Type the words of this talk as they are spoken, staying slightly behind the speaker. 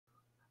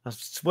I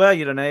swear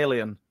you're an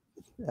alien.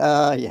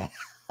 Yeah.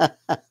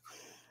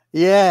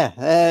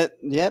 Yeah,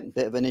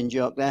 bit of an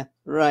in-joke there.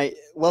 Right,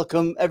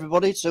 welcome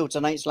everybody to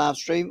tonight's live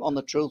stream on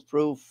the Truth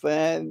Proof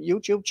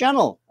YouTube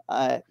channel.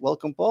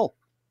 Welcome, Paul.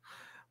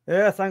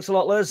 Yeah, thanks a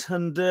lot, Les.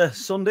 And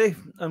Sunday,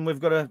 and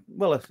we've got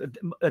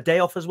a day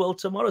off as well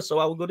tomorrow. So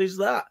how good is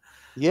that?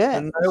 Yeah.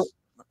 And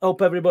I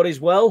hope everybody's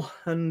well.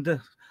 And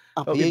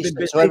happy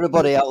Easter to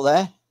everybody out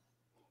there.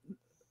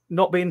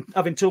 Not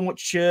having too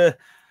much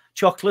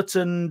chocolate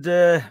and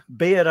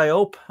beer. I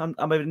hope I'm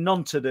having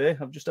none today.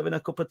 I'm just having a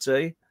cup of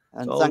tea.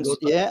 And thanks,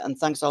 and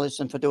thanks,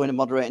 Alison, for doing the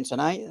moderating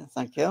tonight.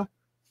 Thank you.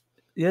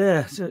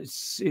 Yeah,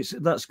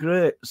 that's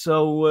great.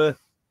 So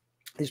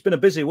it's been a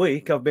busy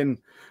week. I've been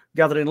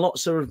gathering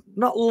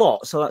not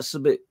lots, so that's a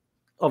bit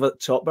of at the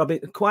top, but I've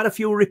been quite a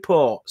few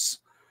reports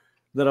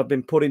that I've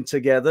been putting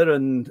together,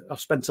 and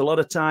I've spent a lot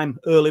of time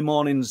early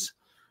mornings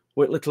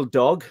with little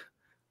dog.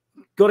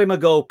 Got him a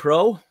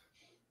GoPro.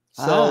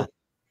 So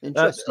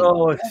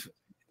interesting.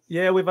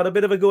 Yeah, we've had a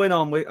bit of a going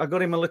on. I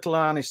got him a little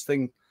harness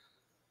thing.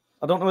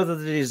 I don't know whether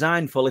they're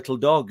designed for little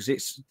dogs.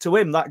 It's to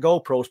him that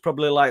GoPro is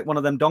probably like one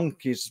of them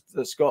donkeys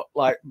that's got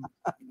like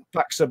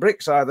packs of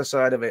bricks either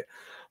side of it.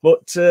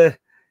 But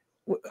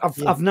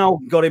I've now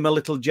got him a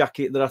little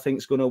jacket that I think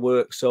is going to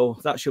work, so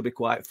that should be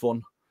quite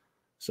fun.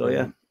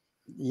 So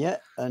yeah,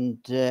 and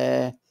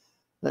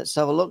let's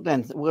have a look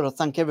then. We're going to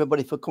thank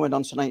everybody for coming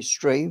on tonight's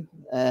stream,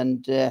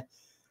 and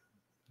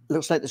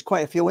looks like there's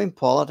quite a few in,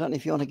 Paul. I don't know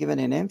if you want to give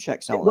any name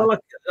checks out. Well,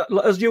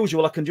 as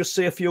usual, I can just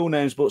see a few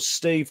names, but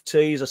Steve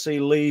Tees, I see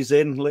Lee's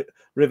in,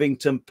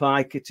 Rivington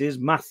Pike it is,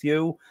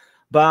 Matthew,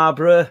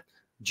 Barbara,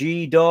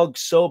 G-Dog,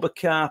 Sober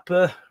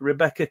Carper,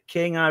 Rebecca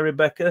King, hi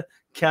Rebecca,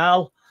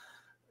 Carl,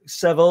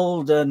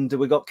 Sevold, and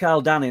we got Carl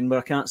Dan in, but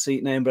I can't see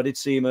his name, but I did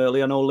see him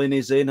earlier. I know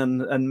Linny's in,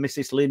 and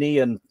Mrs. Linny,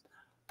 and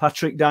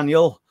Patrick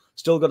Daniel.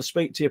 Still got to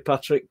speak to you,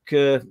 Patrick,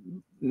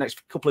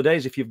 next couple of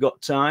days if you've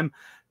got time.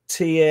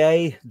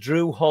 TA,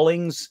 Drew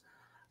Hollings.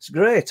 It's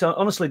great.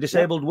 Honestly,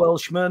 Disabled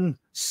Welshman,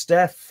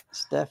 Steph.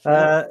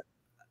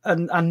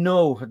 And I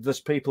know there's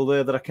people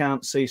there that I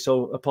can't see,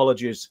 so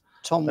apologies.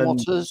 Tom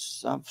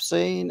Waters, I've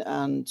seen,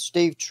 and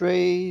Steve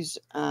Trees,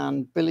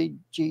 and Billy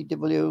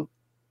GW,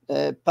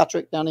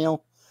 Patrick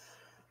Daniel,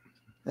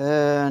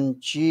 and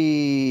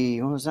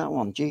what was that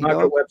one?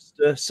 Margaret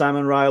Webster,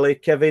 Simon Riley,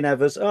 Kevin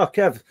Evers. Oh,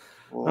 Kev,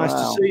 nice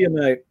to see you,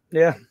 mate.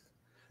 Yeah.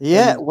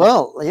 Yeah,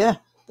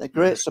 they're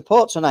great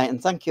support tonight,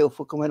 and thank you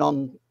for coming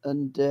on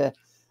and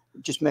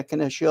just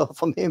making a show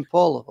for me and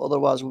Paul.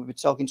 Otherwise, we'll be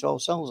talking to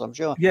ourselves, I'm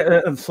sure. Yeah,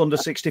 and Thunder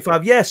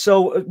 65. Yeah,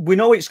 so we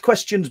know it's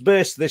questions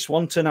based, this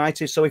one tonight.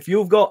 So if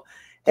you've got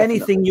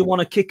anything you want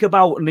to kick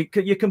about, and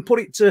you can put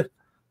it to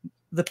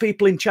the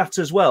people in chat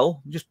as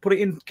well, just put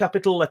it in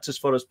capital letters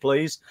for us,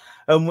 please.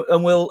 And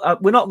we'll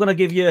we're not going to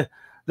give you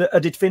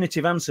a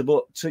definitive answer,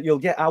 but you'll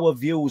get our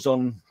views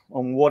on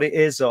what it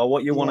is or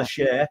what you want to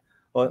share.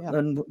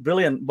 And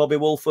brilliant, Bobby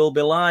Wolf will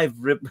be live.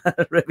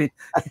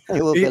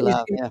 He will be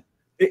live, yeah.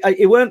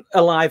 He weren't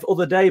alive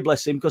other day,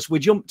 bless him, because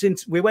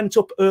we went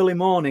up early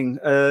morning.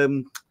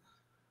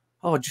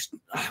 I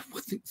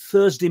think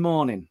Thursday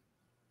morning,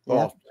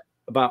 about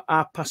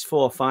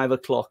 4:30, 5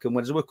 o'clock. And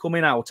as we're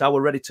coming out, I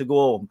was ready to go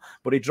home,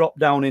 but he dropped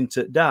down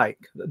into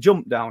Dyke,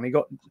 jumped down.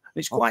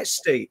 It's quite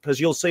steep, as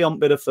you'll see on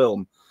bit of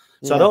film.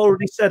 So I'd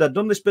already said I'd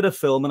done this bit of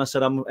film, and I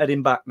said I'm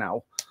heading back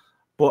now.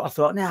 But I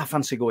thought, I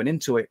fancy going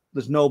into it.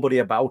 There's nobody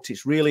about.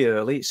 It's really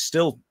early. It's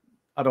still,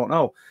 I don't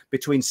know,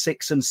 between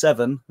 6 and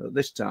 7 at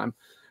this time.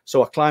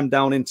 So I climbed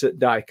down into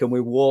Dyke and we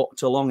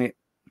walked along it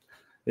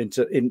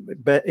in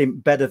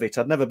bed of it.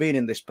 I'd never been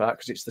in this part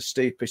because it's the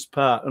steepest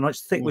part. And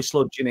it's thick with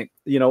sludge in it,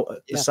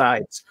 at the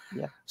sides.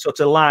 Yeah. So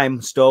it's a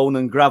limestone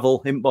and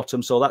gravel in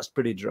bottom. So that's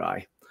pretty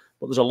dry.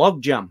 But there's a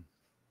log jam.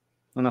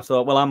 And I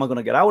thought, well, how am I going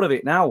to get out of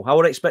it now? I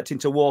was expecting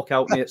to walk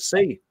out near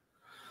sea.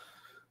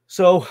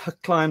 So I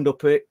climbed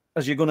up it.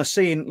 As you're going to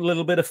see in a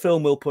little bit of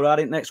film, we'll put out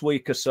it next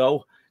week or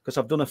so, because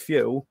I've done a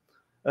few.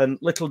 And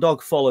little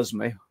dog follows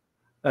me,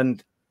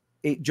 and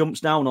it jumps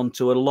down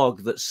onto a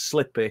log that's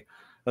slippy,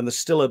 and there's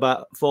still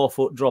about 4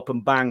 foot drop,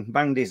 and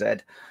banged his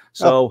head.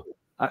 So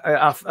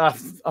I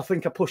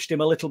think I pushed him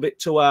a little bit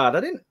too hard.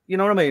 I didn't, you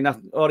know what I mean?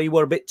 Or he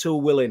were a bit too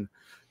willing.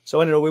 So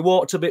anyway, we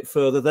walked a bit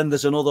further. Then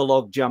there's another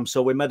log jam,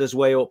 so we made us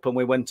way up and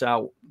we went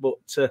out. But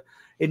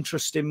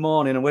interesting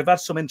morning, and we've had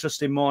some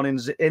interesting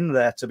mornings in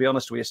there, to be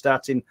honest with you,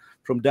 starting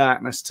from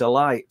darkness to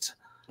light.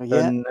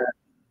 Yeah.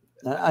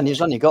 And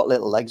he's only got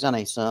little legs, hasn't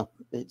he? So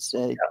it's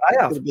I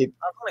have.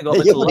 I've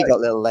only got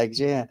little legs,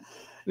 yeah.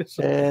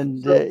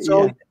 And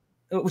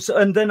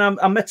and then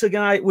I met a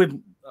guy. We've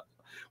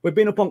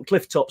been up on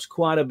cliff tops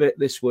quite a bit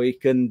this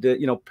week, and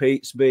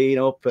Pete's been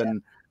up,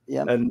 and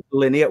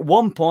Linny. At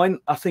one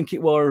point, I think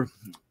it was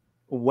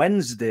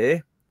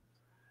Wednesday,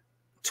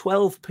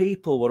 12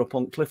 people were up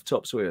on cliff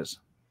tops with us.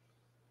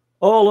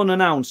 All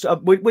unannounced.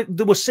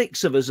 There were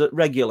 6 of us at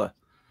regular,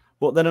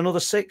 but then another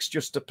 6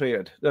 just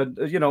appeared,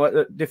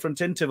 at different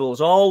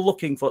intervals, all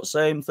looking for the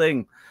same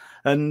thing.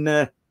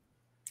 And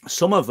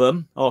some of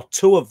them, or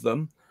 2 of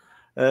them,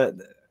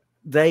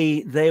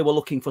 they were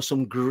looking for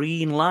some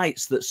green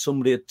lights that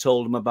somebody had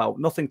told them about.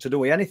 Nothing to do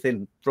with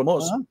anything from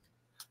us.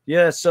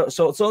 Yeah, so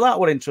that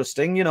was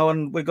interesting, you know.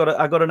 And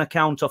I got an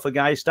account off a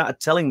guy who started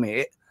telling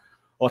me it,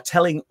 or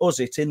telling us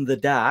it in the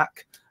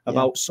dark,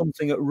 about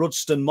something at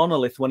Rudston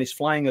Monolith when he's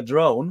flying a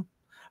drone,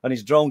 and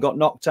his drone got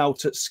knocked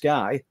out at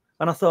Skye.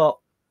 And I thought,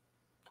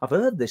 I've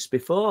heard this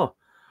before.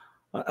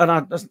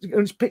 And it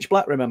was pitch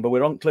black, remember,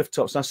 we're on cliff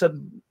tops. And I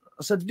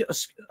said,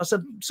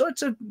 sorry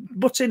to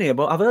butt in here,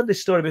 but I've heard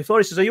this story before.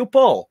 He says, are you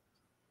Paul?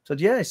 I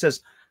said, yeah. He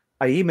says,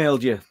 I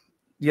emailed you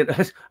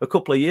a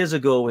couple of years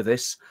ago with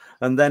this,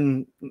 and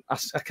then I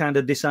kind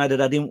of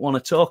decided I didn't want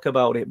to talk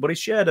about it, but he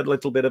shared a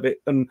little bit of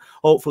it, and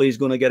hopefully he's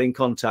going to get in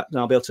contact and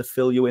I'll be able to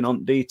fill you in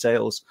on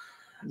details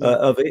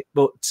of it.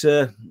 But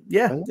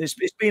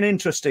it's been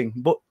interesting.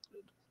 But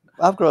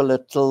I've got a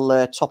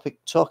little topic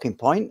talking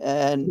point,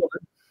 and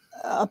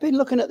I've been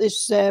looking at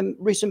this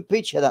recent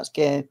picture that's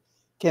came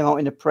out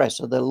in the press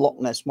of the Loch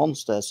Ness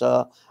Monster.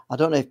 So I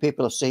don't know if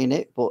people have seen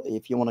it, but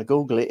if you want to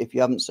Google it, if you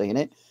haven't seen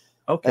it,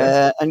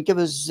 okay, and give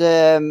us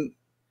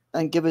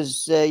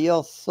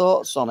your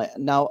thoughts on it.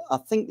 Now, I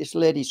think this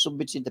lady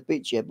submitted the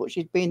picture, but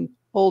she's been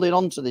holding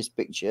on to this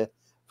picture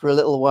for a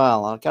little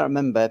while. I can't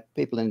remember.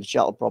 People in the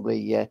chat will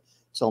probably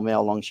tell me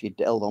how long she'd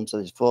held on to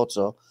this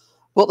photo.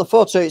 But the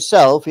photo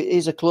itself, it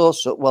is a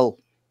close-up. Well,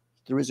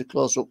 there is a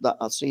close-up that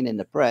I've seen in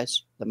the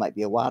press. There might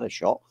be a wider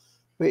shot,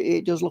 but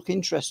it does look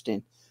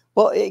interesting.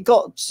 But it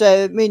got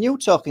me and you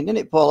talking, didn't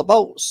it, Paul,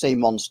 about sea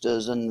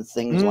monsters and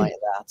things like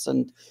that.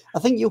 And I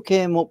think you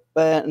came up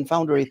and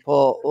found a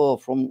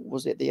report from,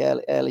 was it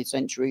the early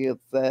century of,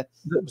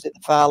 was it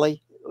the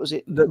Farley? Was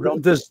it?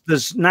 There's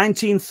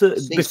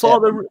 1930,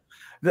 before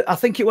I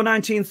think it was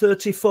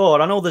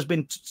 1934. I know there's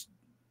been,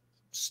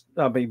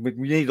 I mean, we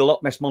need a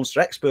Loch Ness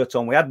Monster expert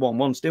on. We had one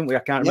once, didn't we? I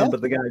can't remember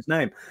the guy's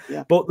name.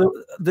 Yeah. But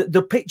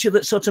the picture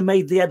that sort of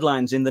made the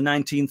headlines in the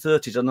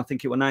 1930s, and I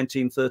think it was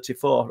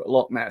 1934 at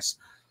Loch Ness,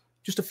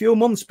 just a few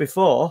months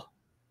before,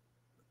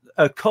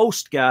 a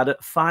coast guard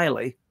at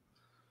Filey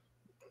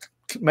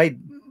made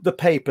the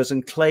papers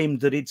and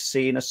claimed that he'd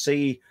seen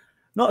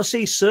not a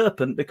sea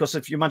serpent, because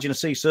if you imagine a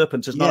sea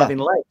serpent as not having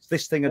legs,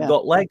 this thing had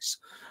got legs.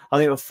 I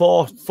think it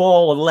was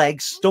four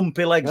legs,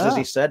 stumpy legs, as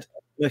he said,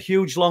 a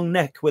huge long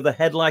neck with a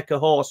head like a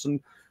horse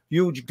and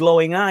huge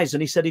glowing eyes.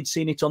 And he said he'd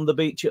seen it on the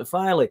beach at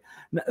Filey,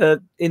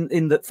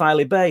 in the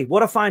Filey Bay.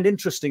 What I find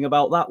interesting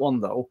about that one,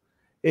 though,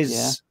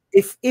 is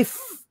if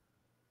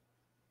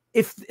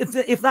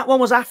that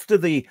one was after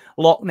the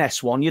Loch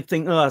Ness one, you'd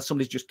think, oh,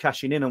 somebody's just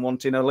cashing in and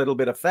wanting a little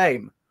bit of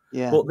fame.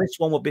 Yeah. But this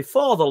one was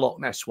before the Loch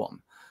Ness one.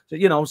 So,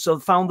 you know, so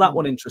found that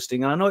one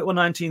interesting. And I know it was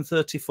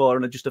 1934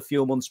 and just a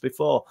few months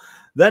before.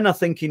 Then I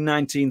think in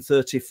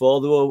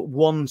 1934, there were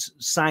ones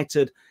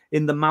sighted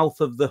in the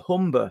mouth of the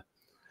Humber.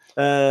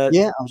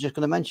 Yeah, I was just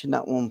going to mention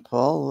that one,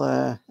 Paul.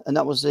 And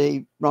that was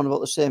round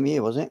about the same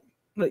year, was it?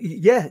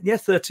 Yeah,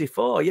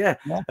 34, yeah.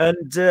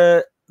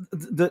 And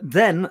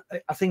then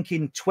I think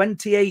in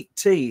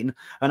 2018,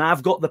 and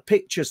I've got the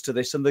pictures to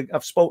this, and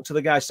I've spoke to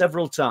the guy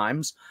several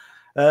times.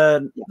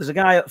 There's a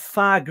guy at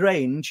Far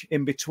Grange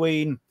in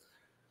between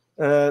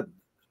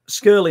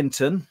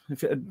Skirlington.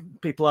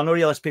 I know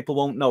realize people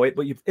won't know it,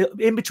 but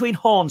in between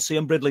Hornsea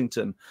and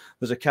Bridlington,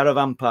 there's a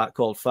caravan park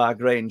called Far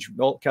Grange.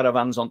 All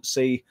caravans on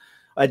sea,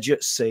 edge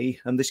at sea,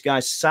 and this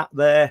guy sat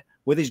there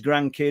with his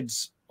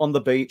grandkids on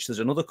the beach. There's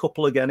another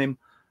couple again him.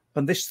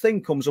 And this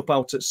thing comes up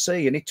out at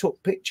sea, and he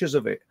took pictures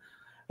of it.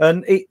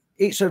 And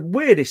it's a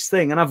weirdest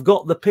thing. And I've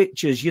got the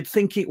pictures. You'd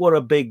think it were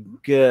a big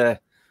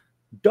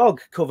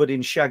dog covered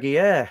in shaggy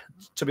hair,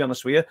 to be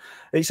honest with you.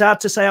 It's hard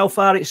to say how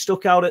far it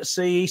stuck out at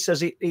sea. He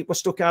says it was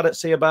stuck out at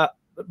sea about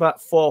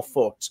 4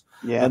 foot.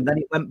 Yeah. And then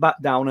it went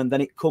back down, and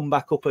then it come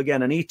back up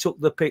again. And he took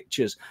the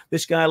pictures.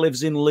 This guy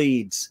lives in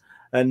Leeds.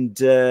 And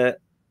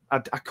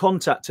I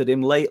contacted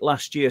him late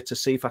last year to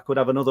see if I could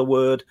have another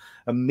word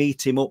and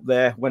meet him up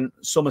there when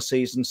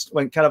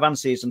caravan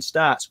season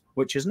starts,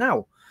 which is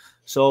now.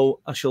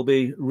 So I shall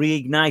be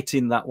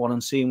reigniting that one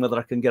and seeing whether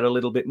I can get a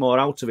little bit more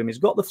out of him. He's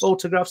got the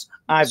photographs.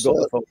 I've got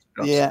the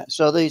photographs. Yeah.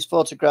 So these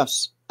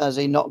photographs, has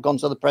he not gone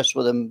to the press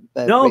with them?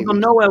 No, I've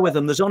gone nowhere with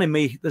them. There's only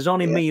me. There's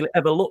only me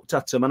ever looked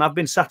at them, and I've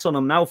been sat on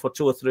them now for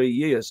 2 or 3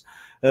 years.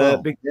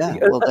 Well,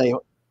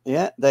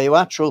 there you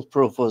are, Truth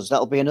Proof us.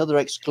 That'll be another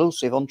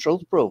exclusive on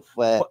Truth Proof.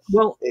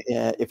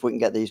 If we can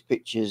get these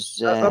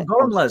pictures. I've got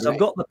them, Les. I've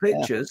got the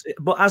pictures. Yeah.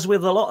 But as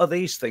with a lot of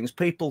these things,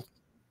 people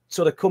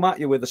sort of come at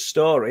you with a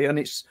story, and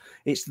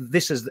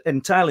this is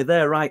entirely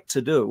their right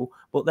to do,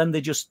 but then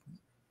they just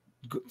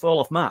fall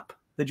off map.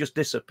 They just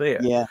disappear.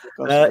 Yeah,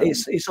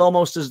 it's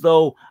almost as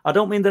though, I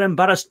don't mean they're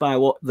embarrassed by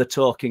what they're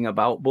talking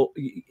about, but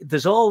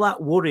there's all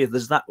that worry,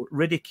 there's that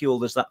ridicule,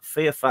 there's that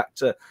fear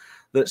factor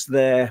that's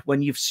there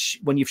when you've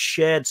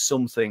shared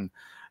something,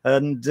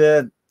 and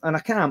I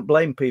can't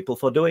blame people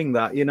for doing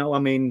that. You know, I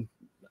mean,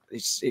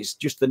 it's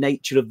just the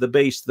nature of the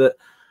beast that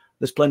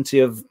there's plenty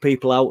of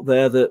people out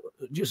there that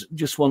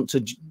just want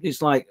to.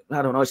 It's like,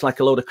 I don't know, it's like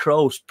a load of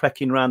crows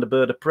pecking around a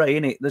bird of prey,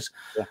 isn't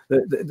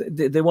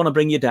it? They want to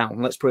bring you down.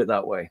 Let's put it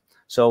that way.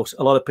 So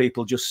a lot of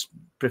people just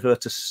prefer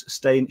to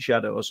stay in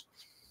shadows.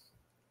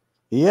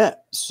 Yeah,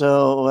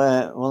 so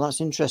well,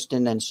 that's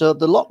interesting then. So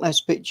the Loch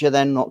Ness picture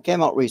then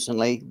came out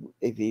recently.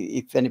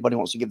 If anybody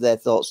wants to give their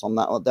thoughts on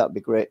that, that'd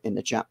be great in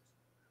the chat.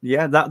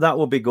 Yeah, that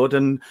would be good,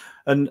 and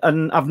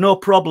I've no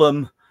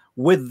problem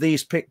with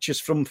these pictures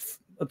from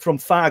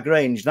Far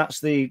Grange.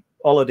 That's the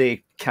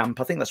holiday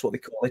camp. I think that's what they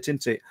call it,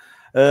 isn't it?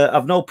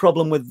 I've no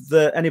problem with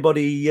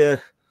anybody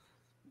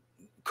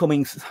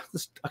coming.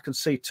 I can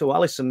see two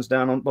Alisons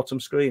down on bottom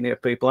screen here,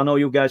 people. I know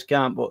you guys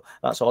can't, but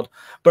that's odd.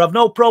 But I've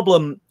no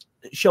problem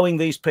showing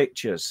these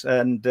pictures,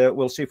 and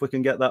we'll see if we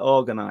can get that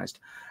organized.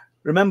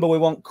 Remember, we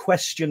want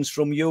questions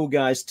from you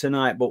guys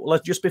tonight, but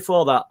let's just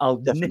before that,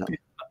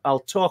 I'll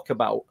talk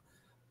about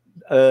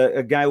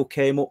a guy who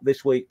came up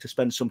this week to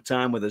spend some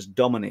time with us,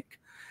 Dominic,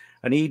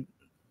 and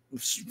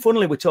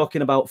funnily, we're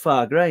talking about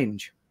Far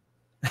Grange.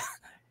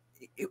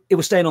 He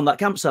was staying on that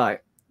campsite.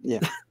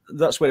 Yeah,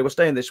 that's where he was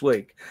staying this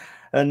week,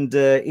 and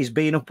he's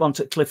been up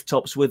onto cliff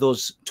tops with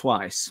us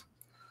twice.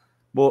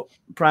 But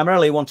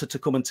primarily he wanted to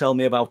come and tell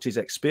me about his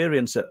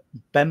experience at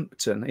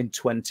Bempton in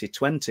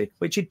 2020,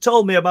 which he'd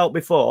told me about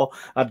before.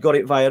 I'd got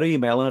it via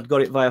email and I'd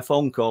got it via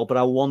phone call, but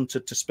I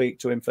wanted to speak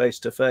to him face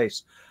to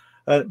face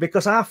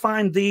because I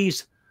find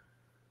these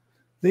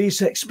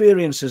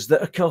experiences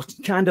that are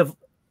kind of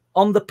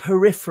on the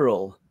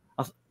peripheral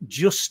are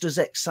just as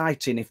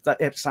exciting, if that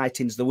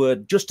exciting is the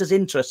word, just as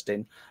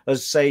interesting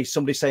as, say,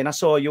 somebody saying, I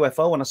saw a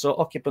UFO and I saw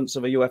occupants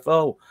of a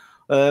UFO.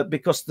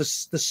 Because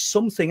there's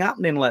something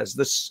happening, Les,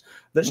 that's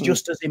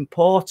just as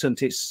important.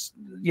 Do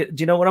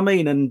you know what I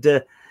mean? And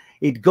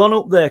he'd gone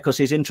up there because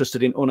he's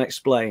interested in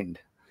unexplained.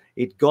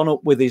 He'd gone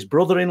up with his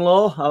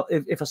brother-in-law.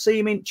 If I see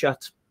him in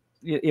chat,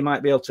 he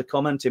might be able to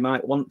comment. He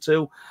might want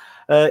to.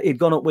 He'd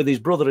gone up with his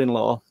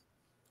brother-in-law,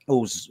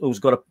 who's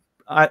got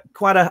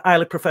quite a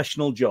highly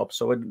professional job,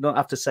 so I don't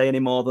have to say any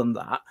more than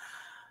that.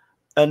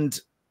 And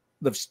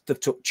they've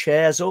took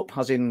chairs up,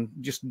 as in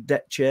just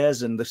deck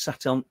chairs, and they've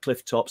sat on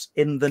cliff tops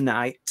in the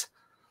night,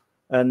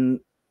 and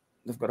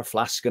they've got a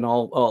flask and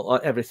all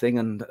everything,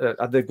 and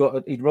they've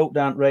got. He wrote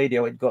down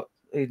radio. He'd got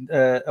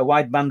a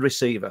wideband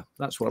receiver.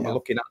 That's what I'm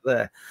looking at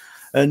there.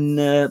 And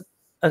at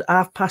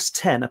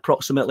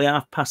approximately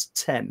half past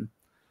 10,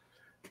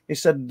 he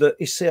said that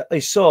he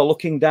saw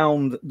looking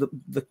down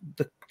the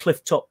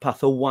cliff top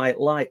path a white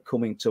light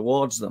coming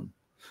towards them,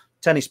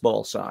 tennis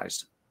ball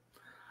sized.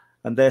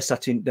 And they're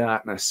sat in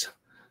darkness.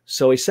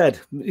 So he said,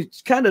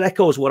 it kind of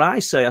echoes what I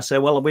say. I say,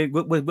 well, we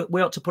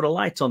ought to put a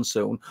light on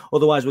soon.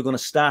 Otherwise, we're going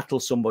to startle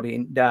somebody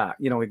in dark.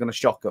 You know, we're going to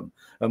shock them.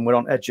 And we're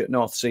on edge at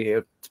North Sea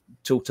here,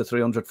 200 to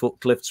 300 foot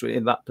cliffs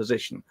in that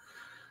position.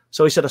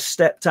 So he said, I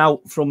stepped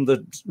out from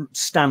the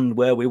stand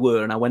where we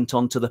were and I went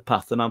onto the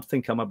path. And I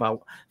think I'm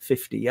about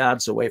 50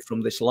 yards away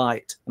from this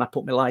light. And I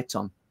put my light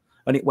on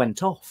and it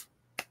went off.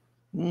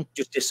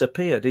 Just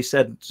disappeared. He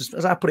said, just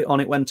as I put it on,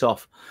 it went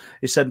off.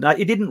 He said,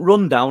 he didn't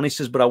run down. He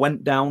says, but I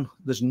went down.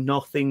 There's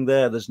nothing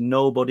there. There's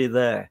nobody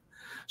there.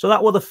 So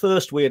that was the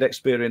first weird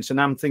experience.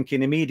 And I'm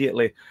thinking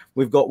immediately,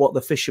 we've got what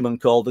the fishermen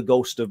call the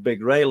ghost of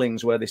big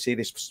railings, where they see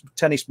this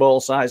tennis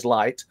ball sized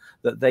light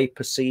that they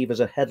perceive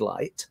as a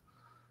headlight,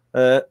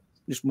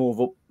 just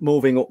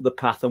moving up the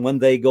path. And when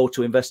they go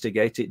to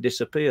investigate, it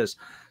disappears.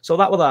 So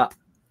that was that.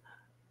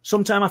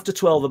 Sometime after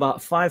 12, about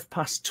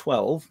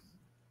 12:05,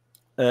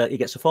 he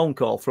gets a phone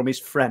call from his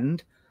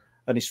friend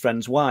and his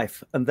friend's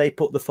wife, and they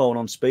put the phone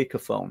on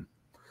speakerphone.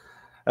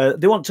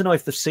 They want to know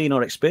if they've seen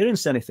or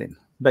experienced anything,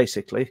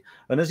 basically.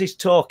 And as he's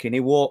talking,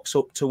 he walks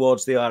up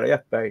towards the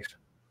RAF base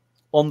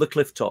on the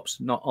cliff tops,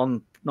 not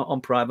on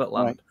private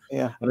land. Right.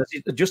 Yeah. And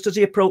just as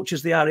he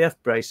approaches the RAF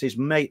base, his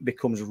mate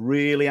becomes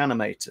really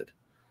animated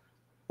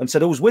and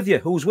said, "Who's with you?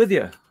 Who's with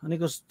you?" And he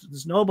goes,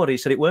 "There's nobody." He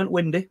said, "It weren't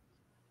windy."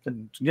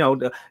 And, you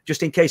know,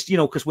 just in case, you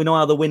know, because we know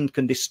how the wind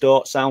can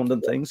distort sound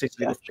and things. It's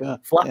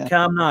flat,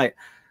 calm night.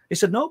 He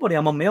said, "Nobody,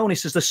 I'm on my own." He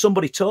says, "There's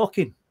somebody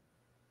talking.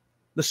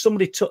 There's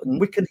somebody,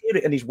 we can hear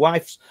it." And his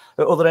wife's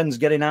at other end's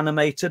getting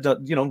animated.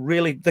 You know,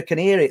 really, they can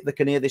hear it. They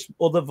can hear this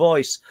other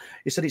voice.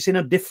 He said, "It's in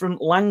a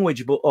different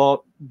language,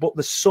 but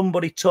there's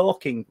somebody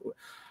talking."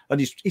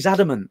 And he's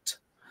adamant.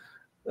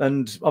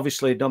 And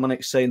obviously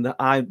Dominic's saying that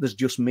there's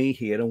just me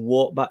here, and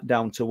walked back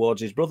down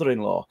towards his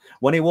brother-in-law.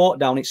 When he walked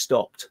down, it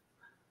stopped.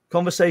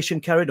 Conversation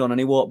carried on, and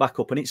he walked back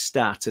up, and it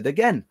started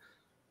again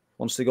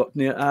once they got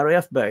near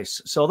RAF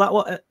base. So that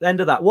was at the end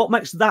of that. What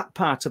makes that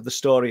part of the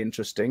story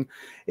interesting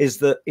is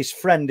that his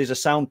friend is a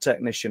sound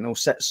technician who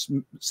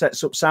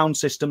sets up sound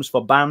systems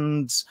for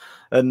bands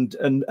and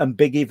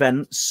big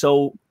events.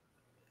 So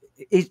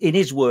in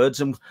his words,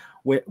 and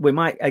we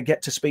might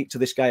get to speak to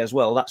this guy as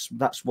well.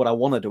 That's what I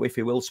want to do if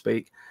he will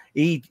speak.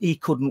 He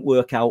couldn't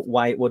work out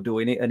why it were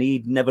doing it, and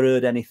he'd never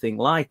heard anything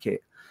like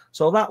it.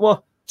 So that were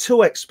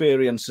two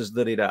experiences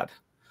that he'd had.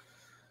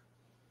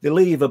 They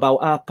leave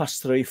about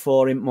 3:30,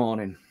 4 in the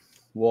morning,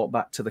 walk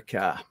back to the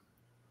car.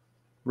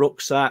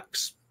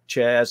 Rucksacks,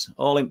 chairs,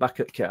 all in back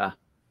at car.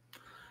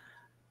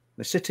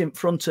 They sit in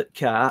front at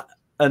car,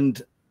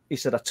 and he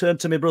said, I turned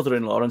to my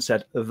brother-in-law and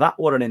said, "That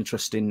were an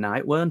interesting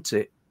night, weren't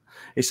it?"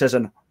 He says,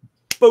 and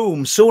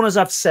boom. Soon as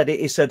I've said it,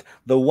 he said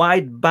the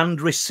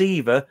wideband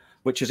receiver,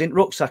 which is in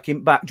rucksack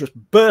in back, just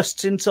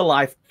bursts into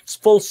life. It's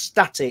full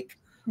static,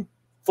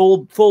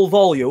 full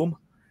volume.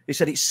 He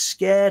said it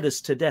scared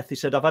us to death. He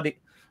said I've had it.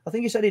 I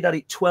think he said he'd had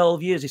it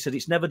 12 years. He said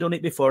it's never done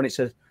it before,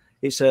 and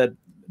it's a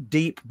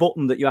deep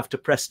button that you have to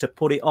press to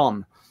put it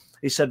on.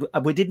 He said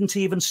we didn't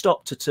even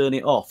stop to turn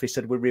it off. He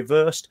said we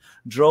reversed,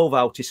 drove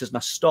out. He says, and I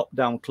stopped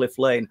down Cliff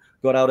Lane,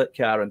 got out of the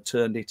car and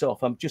turned it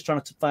off. I'm just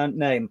trying to find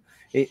name.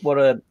 It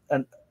were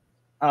an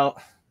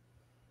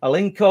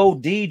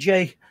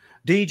Alinco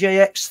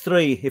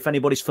DJX3. If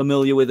anybody's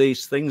familiar with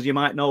these things, you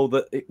might know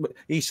that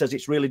he says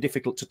it's really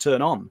difficult to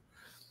turn on.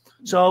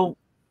 So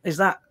is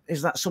that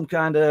some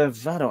kind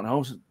of, I don't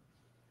know.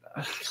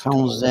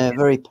 Sounds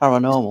very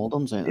paranormal,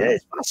 doesn't it? Yeah,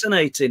 it's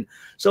fascinating.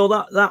 So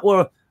that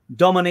were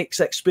Dominic's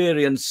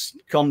experience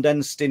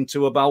condensed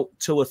into about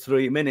 2 or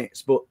 3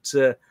 minutes, but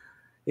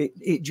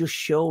it just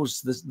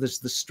shows there's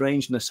the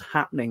strangeness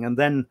happening. And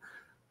then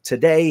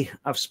today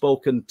I've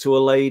spoken to a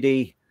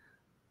lady.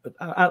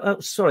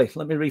 Sorry,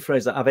 let me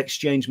rephrase that. I've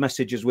exchanged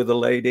messages with a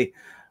lady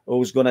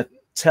who's going to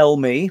tell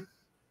me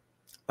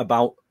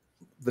about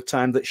the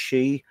time that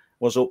she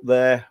was up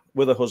there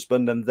with her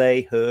husband and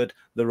they heard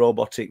the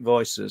robotic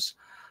voices,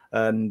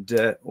 and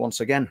once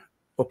again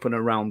up and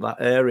around that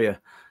area.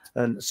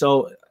 And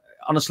so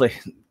honestly,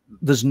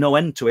 there's no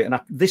end to it. And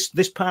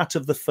this part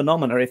of the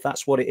phenomena, if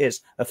that's what it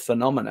is, a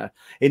phenomena,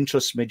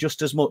 interests me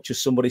just as much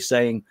as somebody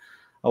saying,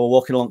 I was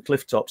walking along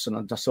cliff tops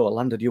and I saw a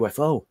landed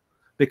UFO,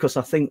 because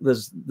I think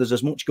there's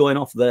as much going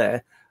off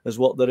there as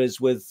what there is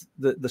with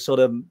the sort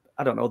of,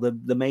 I don't know,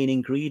 the main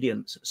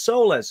ingredients.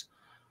 So Les,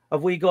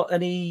 have we got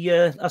any,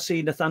 I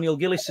see Nathaniel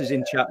Gillis is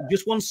in chat.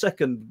 Just 1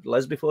 second,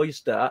 Les, before you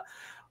start.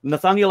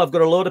 Nathaniel, I've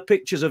got a load of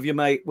pictures of you,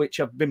 mate, which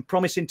I've been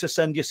promising to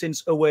send you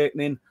since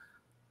awakening.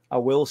 I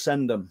will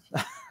send them.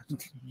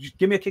 Just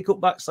give me a kick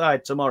up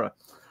backside tomorrow.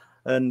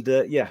 And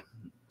yeah,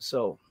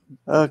 so.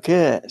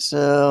 Okay,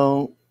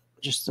 so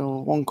just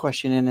one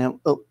question in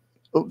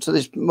up to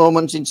this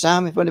moment in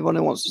time. If anybody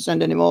wants to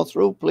send any more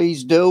through,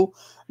 please do.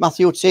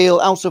 Matthew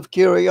Teal, out of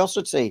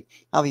curiosity,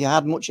 have you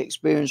had much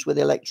experience with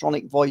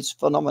electronic voice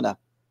phenomena,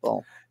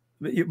 Paul?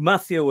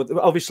 Matthew,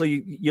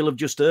 obviously you'll have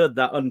just heard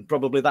that, and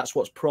probably that's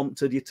what's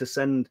prompted you to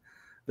send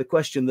the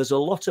question. There's a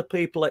lot of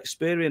people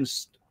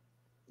experienced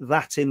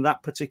that in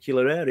that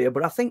particular area,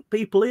 but I think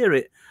people hear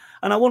it.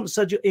 And I once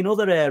said in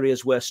other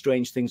areas where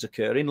strange things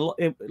occur, in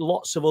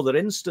lots of other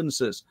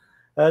instances.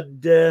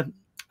 And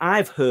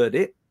I've heard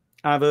it.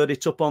 I've heard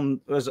it up on,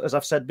 as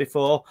I've said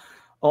before,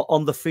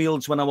 on the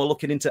fields when I was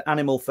looking into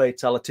animal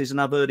fatalities,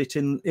 and I've heard it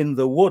in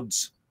the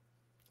woods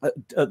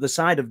at the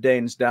side of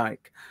Danes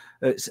Dyke.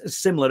 It's a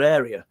similar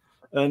area.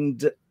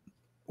 And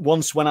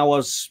once when I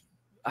was,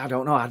 I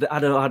don't know,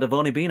 I'd have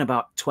only been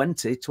about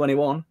 20,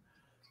 21,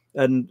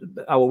 and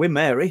I was with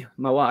Mary,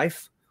 my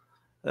wife,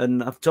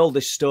 and I've told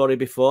this story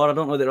before. I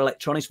don't know whether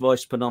electronic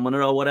voice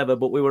phenomena or whatever,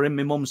 but we were in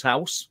my mum's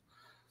house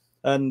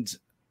and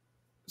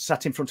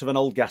sat in front of an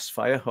old gas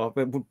fire, or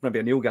maybe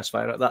a new gas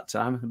fire at that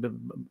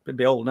time. It'd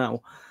be old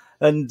now.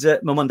 And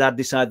mum and dad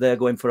decided they're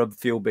going for a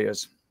few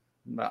beers,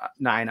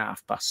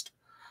 9:30 past.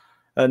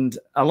 And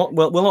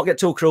we'll not get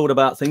too crude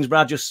about things,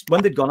 but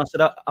when they'd gone, I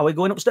said, are we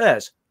going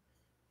upstairs?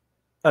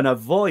 And a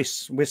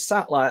voice, we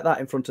sat like that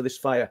in front of this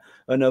fire,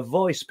 and a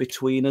voice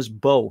between us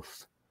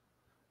both,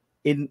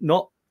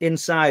 not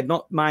inside,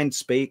 not mind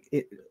speak,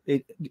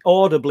 it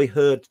audibly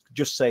heard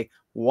just say,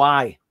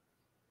 why?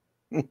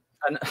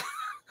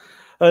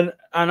 And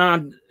I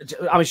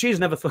mean, she's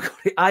never forgot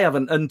it. I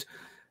haven't. And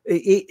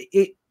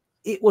it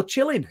was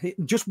chilling.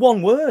 Just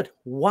one word,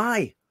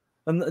 why?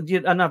 And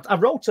I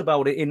wrote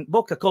about it in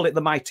book. I call it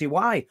the mighty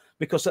why,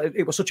 because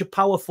it was such a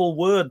powerful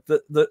word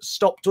that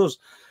stopped us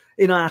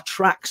in our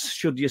tracks,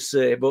 should you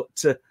say.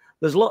 But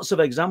there's lots of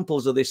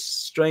examples of this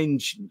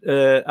strange,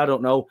 I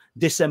don't know,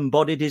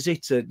 disembodied, is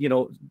it?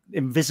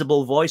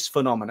 Invisible voice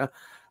phenomena,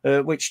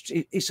 which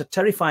it's a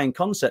terrifying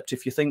concept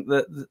if you think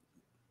that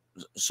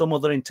some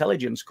other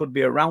intelligence could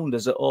be around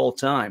us at all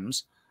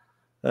times.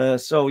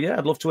 So yeah,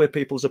 I'd love to hear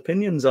people's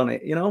opinions on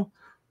it,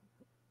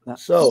 That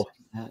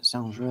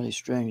sounds really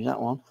strange, that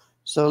one.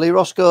 So Lee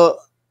Roscoe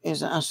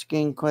is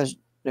asking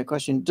the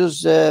question,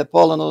 does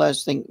Paul and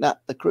Les think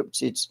that the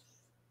cryptids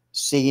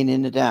seeing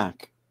in the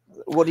dark?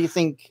 What do you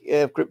think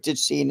cryptids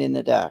seeing in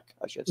the dark,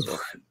 I should say?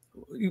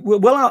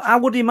 Well, I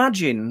would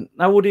imagine,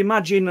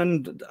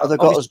 and have they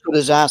got as good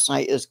as our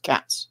sight as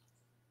cats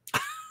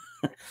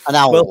and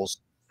owls?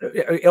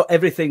 Well,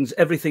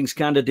 everything's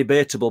kind of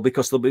debatable,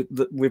 because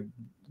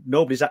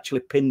nobody's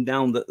actually pinned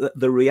down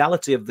the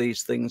reality of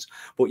these things,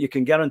 but you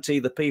can guarantee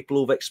the people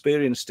who've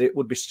experienced it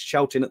would be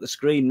shouting at the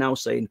screen now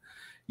saying,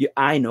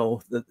 I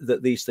know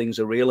that these things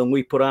are real, and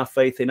we put our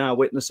faith in our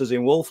witnesses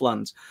in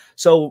Wolflands.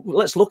 So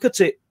let's look at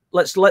it.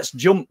 Let's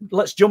jump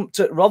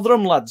to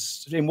Rotherham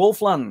lads in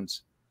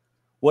Wolflands.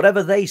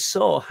 Whatever they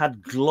saw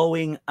had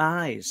glowing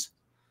eyes,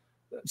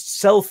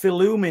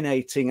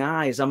 self-illuminating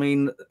eyes. I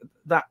mean,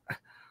 that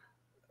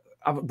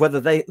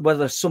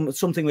whether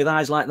something with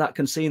eyes like that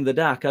can see in the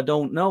dark, I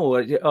don't know.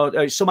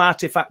 Or some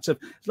artifact of,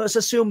 let's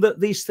assume that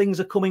these things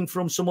are coming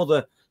from some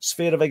other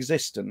sphere of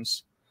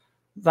existence.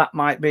 That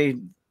might be,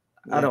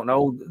 I don't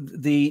know,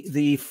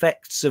 the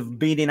effects of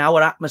being in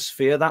our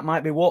atmosphere. That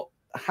might be what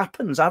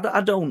happens.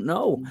 I don't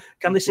know.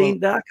 Can they see in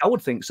dark? I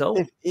would think so.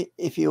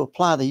 If you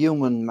apply the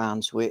human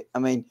man to it, I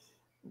mean,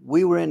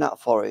 we were in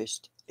that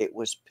forest. It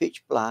was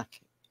pitch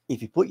black.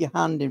 If you put your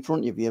hand in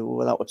front of you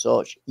without a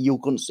torch, you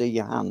couldn't see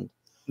your hand.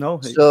 No.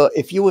 So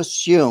if you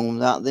assume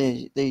that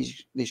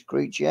this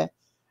creature,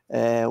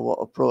 what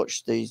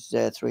approached these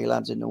three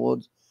lads in the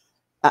woods,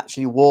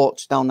 actually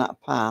walked down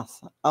that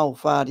path, how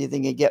far do you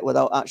think you get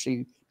without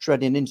actually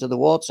treading into the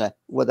water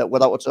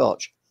without a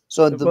torch?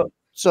 So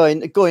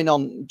going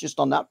on just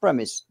on that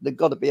premise, they've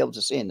got to be able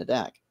to see in the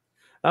dark.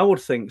 I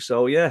would think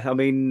so. Yeah. I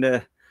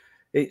mean,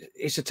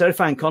 it's a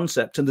terrifying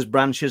concept, and there's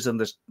branches and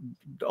there's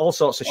all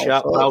sorts of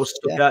sharp boughs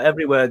stuck out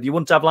everywhere. You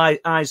wouldn't have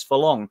eyes for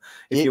long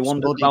if you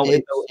wondered about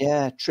it.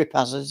 Yeah, trip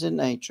hazards, isn't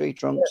they? Tree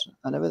trunks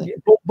and everything.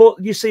 Yeah, but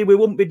you see, we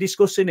wouldn't be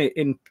discussing it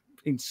in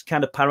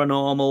kind of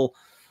paranormal,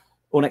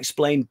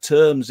 unexplained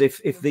terms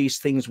if these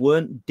things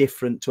weren't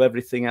different to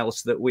everything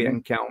else that we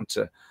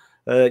encounter.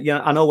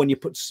 Yeah, I know when you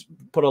put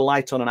a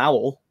light on an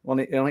owl on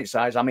its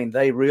eyes, I mean,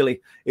 they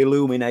really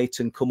illuminate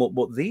and come up,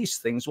 but these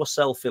things were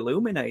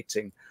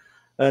self-illuminating.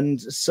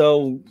 And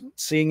so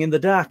seeing in the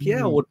dark,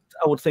 yeah,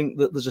 I would think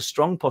that there's a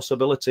strong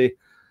possibility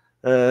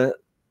that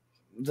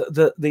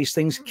these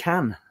things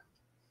can.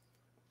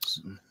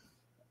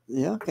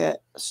 Yeah, okay.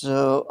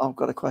 So I've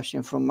got a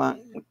question from Mark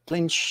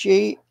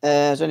Clinchy.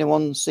 Has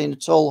anyone seen a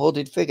tall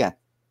hooded figure?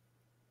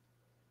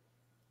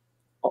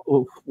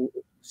 Well,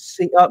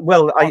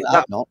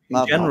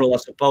 in general, I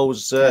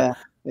suppose.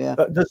 Yeah.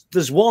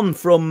 There's one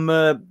from,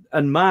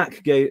 and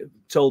Mark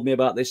told me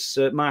about this.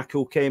 Mark,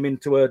 who came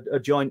into a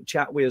joint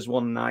chat with us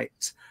one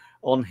night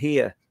on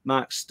here,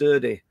 Mark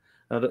Sturdy,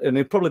 and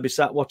he'll probably be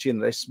sat watching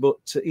this, but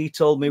he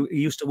told me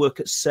he used to work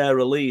at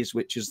Sarah Lee's,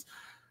 which is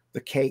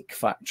the cake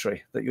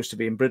factory that used to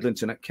be in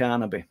Bridlington at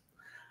Carnaby.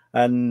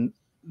 And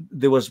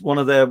there was one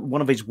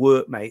of his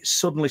workmates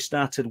suddenly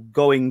started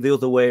going the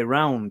other way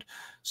around.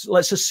 So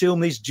let's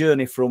assume his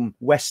journey from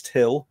West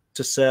Hill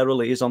to Sarah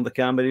Lee's on the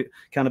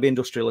Carnaby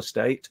Industrial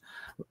Estate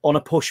on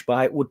a push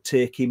bike would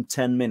take him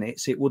 10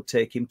 minutes. It would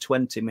take him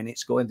 20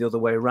 minutes going the other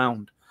way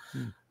around.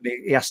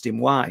 He asked him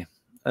why,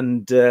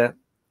 and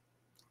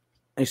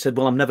he said,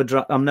 "Well,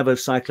 I'm never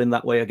cycling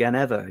that way again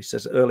ever." He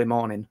says, "Early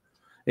morning."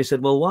 He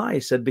said, "Well, why?" He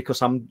said,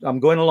 "Because I'm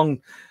going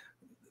along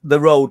the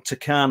road to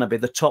Carnaby,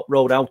 the top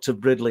road out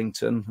of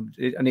Bridlington,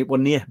 and it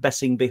was near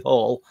Bessingby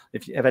Hall.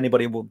 If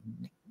anybody will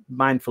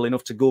mindful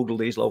enough to Google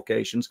these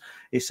locations,"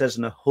 he says,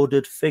 "and a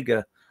hooded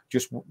figure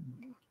just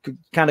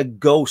kind of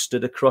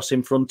ghosted across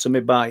in front of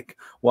my bike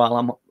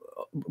while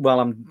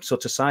I'm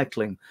sort of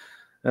cycling,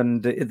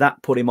 and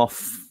that put him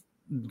off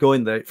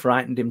going there. It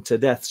frightened him to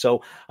death."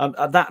 So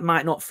that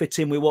might not fit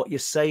in with what you're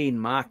saying,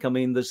 Mark. I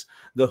mean, there's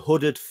the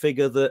hooded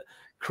figure that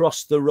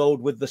crossed the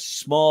road with the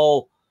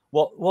small,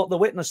 what the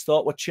witness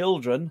thought were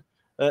children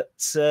at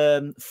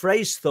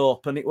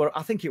Fraysthorpe, and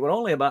I think it were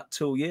only about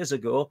 2 years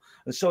ago,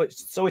 and so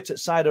it's at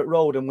Sidert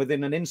Road, and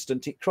within an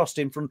instant it crossed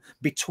him from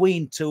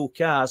between two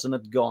cars and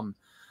had gone.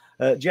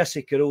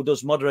 Jessica, who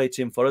does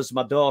moderating for us,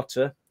 my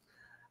daughter,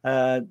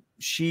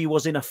 she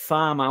was in a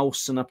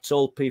farmhouse, and I've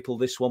told people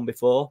this one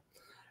before,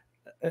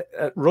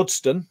 at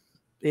Rudston,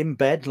 in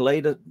bed,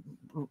 laid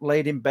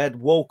in bed,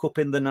 woke up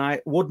in the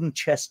night, wooden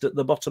chest at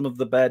the bottom of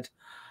the bed.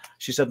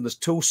 She said there's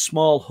two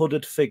small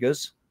hooded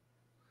figures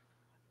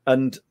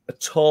and a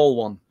tall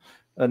one.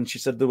 And she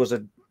said there was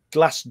a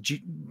glass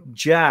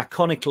jar,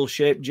 conical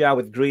shaped jar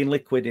with green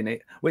liquid in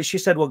it, which she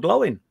said were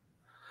glowing.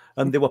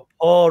 And they were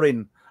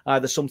pouring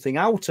either something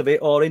out of it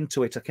or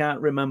into it. I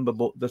can't remember,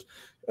 but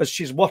as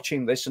she's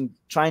watching this and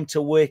trying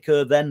to wake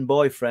her then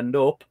boyfriend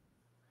up,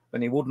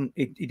 and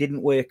he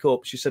didn't wake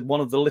up. She said one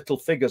of the little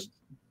figures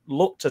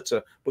looked at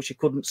her, but she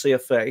couldn't see her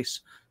face,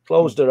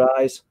 closed her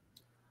eyes,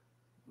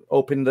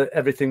 hoping that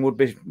everything would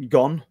be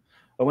gone.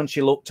 And when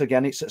she looked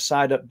again, it's at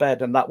side at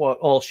bed, and that was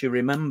all she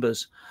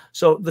remembers.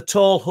 So the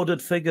tall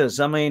hooded figures,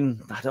 I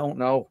mean, I don't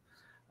know.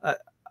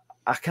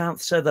 I can't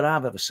say that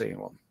I've ever seen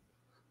one.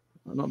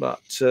 Not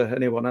about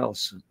anyone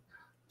else.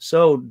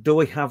 So do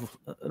we have,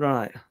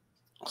 right.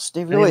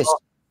 Steve Lewis,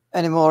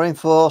 any more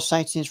info,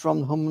 sightings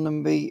from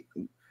Hummonby?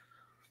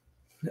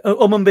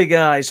 Hummonby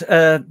guys,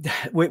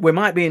 we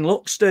might be in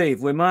luck,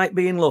 Steve. We might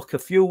be in luck. A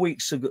few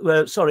weeks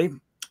ago,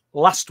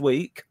 last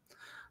week.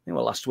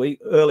 I think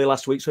early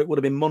last week, so it would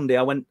have been Monday.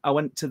 I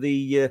went to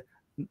the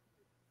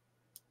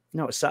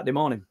no, it's Saturday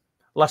morning,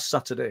 last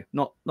Saturday,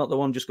 not the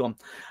one just gone.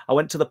 I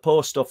went to the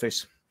post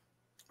office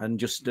and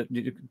just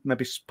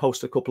maybe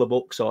post a couple of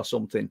books or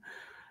something.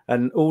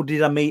 And who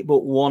did I meet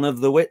but one of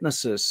the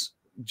witnesses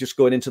just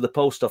going into the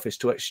post office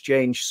to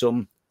exchange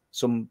some.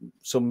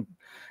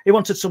 He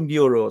wanted some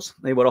euros.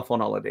 They were off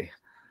on holiday,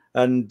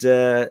 and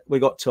we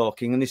got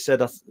talking. And he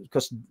said,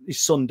 because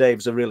his son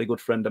Dave's a really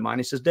good friend of mine,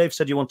 he says, "Dave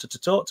said you wanted to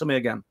talk to me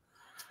again."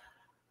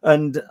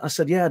 And I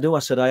said, "Yeah, I do." I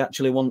said, "I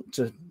actually want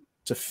to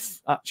to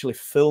actually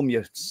film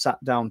you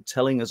sat down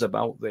telling us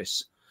about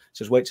this. He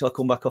says, wait till I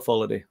come back off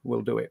holiday,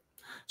 we'll do it.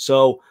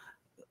 So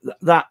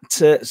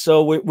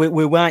so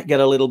we might get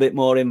a little bit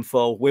more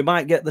info. We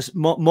might get this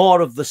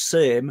more of the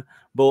same,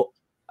 but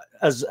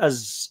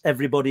as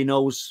everybody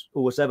knows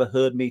who has ever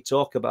heard me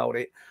talk about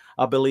it,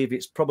 I believe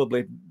it's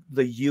probably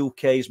the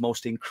UK's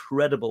most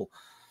incredible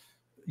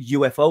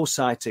UFO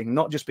sighting,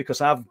 not just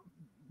because I've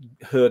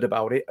heard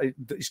about it.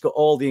 It's got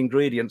all the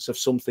ingredients of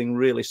something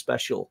really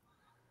special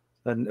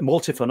and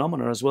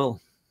multi-phenomena as well.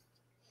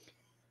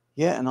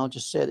 Yeah, and I'll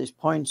just say at this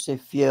point,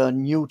 if you're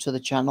new to the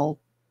channel,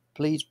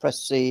 please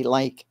press the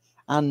like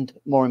and,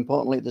 more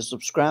importantly, the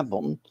subscribe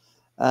button,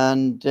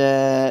 and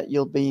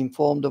you'll be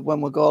informed of when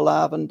we go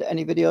live and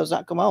any videos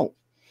that come out.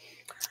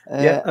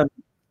 Yeah, and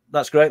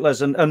that's great,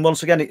 Les. And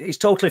once again, it's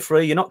totally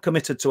free. You're not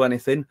committed to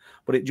anything,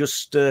 but it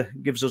just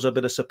gives us a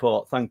bit of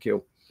support. Thank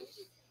you.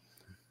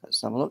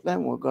 Let's have a look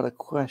then. We've got a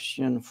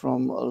question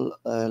from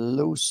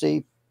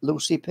Lucy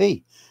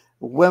P.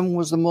 When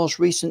was the most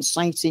recent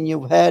sighting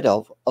you've heard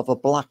of a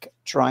black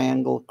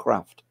triangle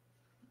craft?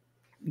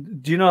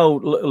 Do you know,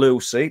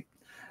 Lucy,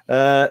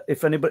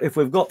 if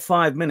we've got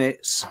 5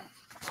 minutes,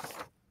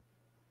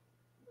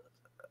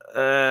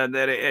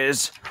 there it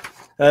is.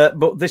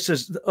 But this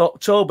is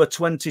October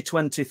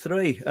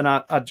 2023, and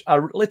I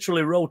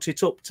literally wrote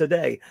it up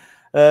today.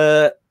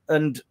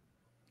 And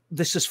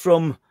this is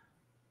from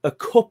a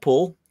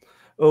couple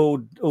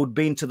who'd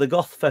been to the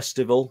Goth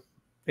Festival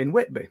in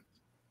Whitby.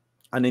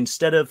 And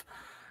instead of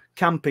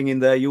camping in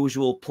their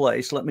usual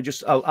place, let me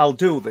just, I'll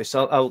do this.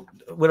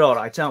 We're all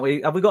right, aren't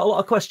we? Have we got a lot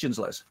of questions,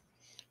 Les?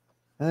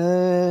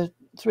 3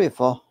 or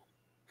 4.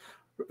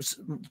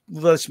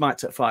 This might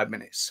take 5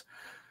 minutes.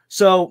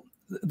 So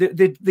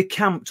they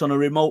camped on a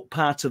remote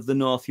part of the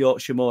North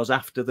Yorkshire moors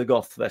after the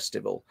Goth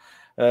Festival.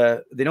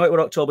 They know it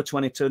was October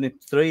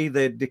 2023.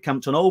 They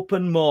camped on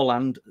open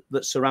moorland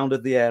that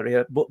surrounded the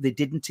area, but they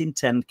didn't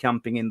intend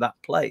camping in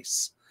that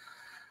place.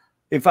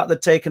 In fact,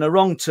 they'd taken a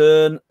wrong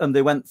turn and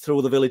they went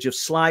through the village of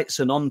Slights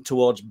and on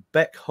towards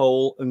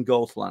Beckhole and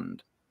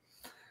Gothland.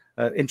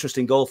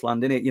 Interesting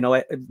Gothland, isn't it? You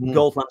know,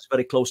 Gothland's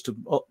very close to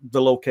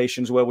the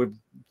locations where we've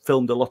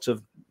filmed a lot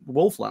of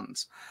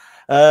wolflands.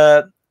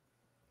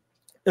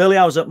 Early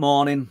hours at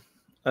morning,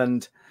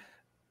 and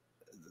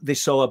they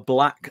saw a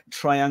black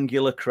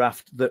triangular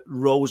craft that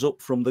rose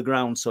up from the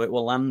ground, so it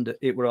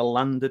were a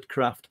landed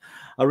craft.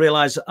 I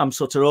realise I'm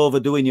sort of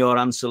overdoing your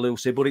answer,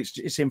 Lucy, but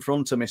it's in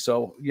front of me,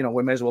 so you know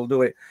we may as well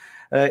do it.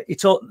 They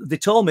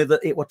told me that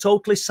it were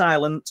totally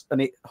silent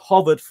and it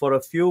hovered for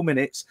a few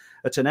minutes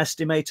at an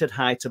estimated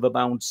height of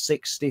about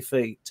 60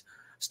 feet.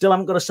 Still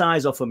haven't got a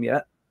size off them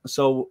yet,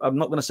 so I'm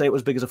not going to say it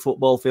was big as a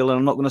football field, and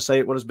I'm not going to say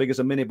it was as big as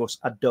a minibus.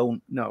 I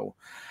don't know.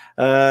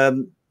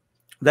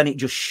 Then it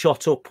just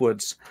shot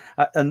upwards,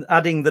 and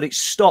adding that it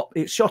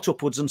shot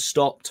upwards and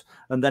stopped,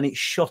 and then it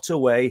shot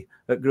away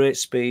at great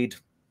speed,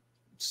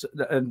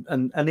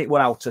 and it were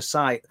out of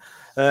sight.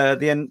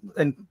 The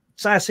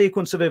entire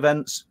sequence of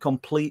events,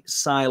 complete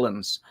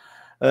silence.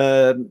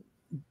 They've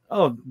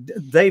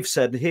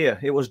said here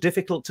it was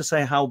difficult to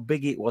say how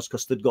big it was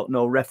because they'd got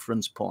no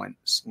reference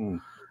points.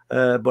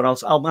 But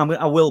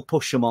I will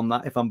push them on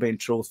that if I'm being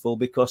truthful,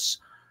 because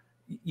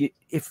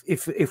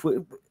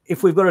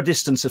if we've got a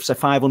distance of say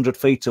 500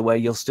 feet away,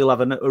 you'll still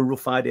have a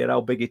rough idea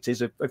how big it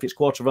is. If it's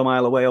quarter of a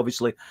mile away,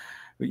 obviously,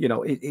 you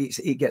know,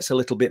 it gets a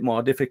little bit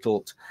more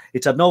difficult.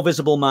 It had no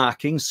visible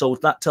markings, so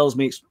that tells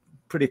me it's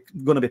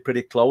going to be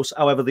pretty close.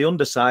 However, the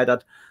underside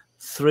had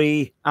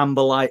 3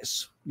 amber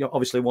lights, you know,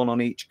 obviously one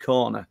on each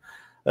corner.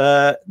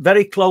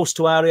 Very close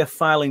to area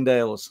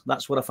Filingdales.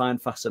 That's what I find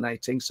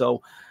fascinating.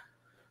 So,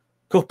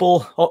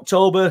 couple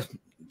October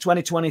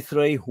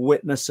 2023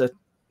 witness a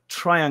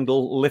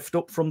triangle lift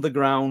up from the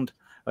ground,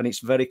 and it's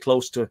very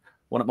close to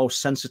one of the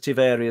most sensitive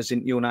areas in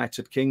the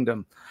United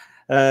Kingdom.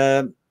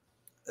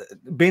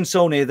 Being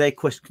so near, they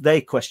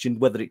questioned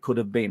whether it could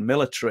have been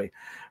military.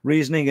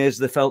 Reasoning is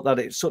they felt that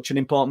it's such an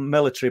important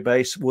military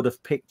base would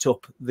have picked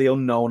up the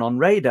unknown on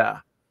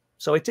radar.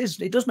 So it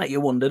does make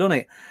you wonder, doesn't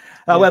it?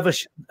 Yeah.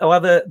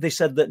 However, they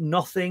said that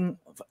nothing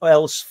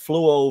else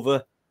flew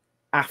over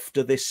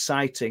after this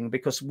sighting,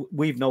 because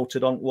we've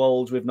noted on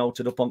walls, we've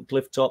noted up on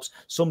cliff tops.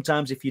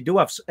 Sometimes if you do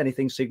have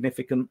anything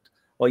significant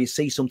or you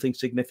see something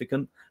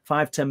significant,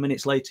 5-10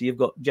 minutes later, you've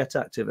got jet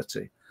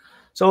activity.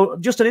 So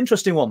just an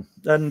interesting one.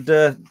 And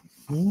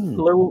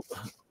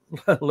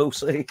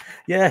Lucy,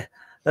 yeah,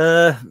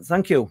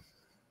 thank you.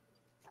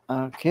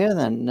 Okay,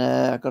 then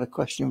I've got a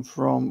question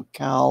from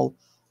Carl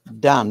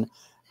Dan.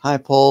 Hi,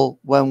 Paul.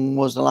 When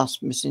was the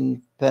last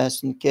missing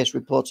person case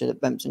reported at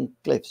Bempton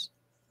Cliffs?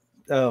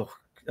 Oh,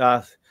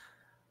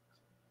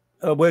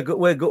 we're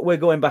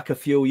going back a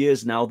few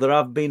years now. There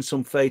have been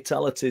some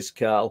fatalities,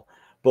 Carl,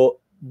 but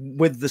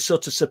with the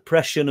sort of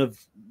suppression of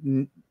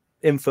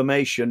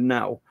information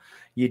now,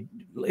 I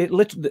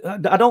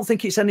don't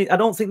think there's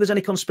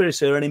any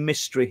conspiracy or any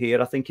mystery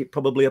here. I think it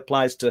probably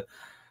applies to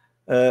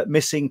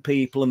missing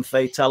people and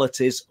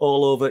fatalities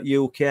all over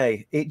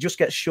UK. It just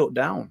gets shut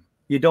down.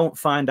 You don't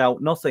find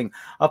out nothing.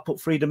 I've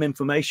put freedom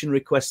information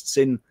requests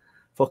in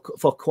for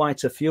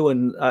quite a few,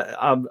 and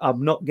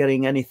I'm not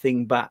getting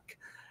anything back.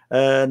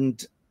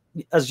 And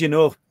as you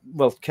know,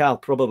 well, Carl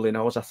probably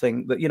knows, I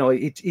think, that, you know,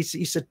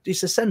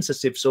 it's a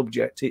sensitive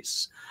subject.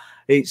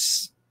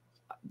 It's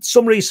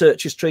some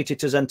researchers treat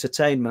it as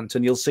entertainment,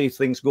 and you'll see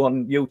things go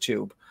on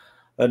YouTube,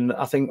 and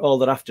I think all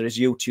they're after is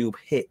YouTube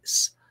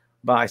hits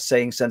by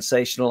saying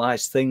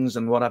sensationalized things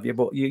and what have you.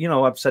 But you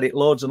know, I've said it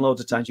loads and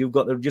loads of times. You've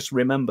got to just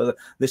remember that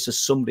this is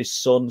somebody's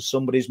son,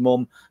 somebody's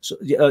mum. So,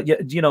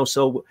 you know,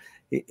 so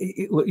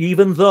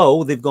even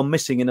though they've gone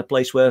missing in a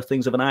place where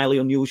things of an highly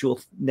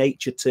unusual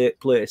nature take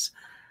place,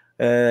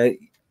 and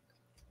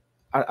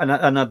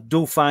I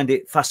do find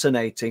it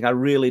fascinating. I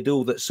really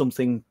do, that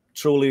something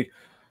truly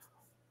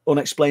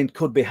unexplained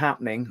could be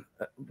happening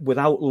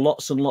without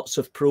lots and lots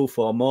of proof,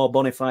 or more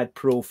bona fide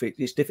proof.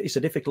 It's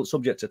a difficult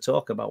subject to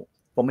talk about,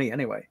 for me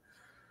anyway.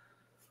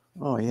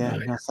 Oh yeah,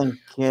 I think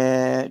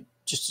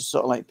just to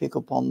sort of like pick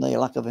up on the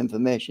lack of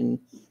information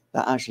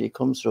that actually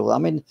comes through. I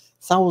mean,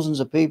 thousands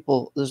of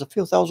people, there's a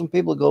few thousand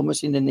people go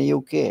missing in the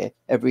UK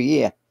every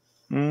year.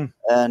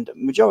 And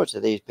majority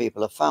of these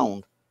people are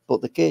found,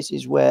 but the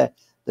cases where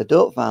they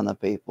don't find the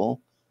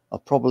people are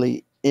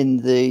probably in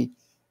the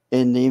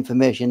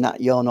information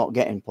that you're not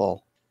getting,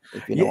 Paul.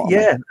 If you know what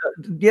I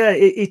mean.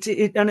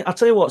 Yeah. And I'll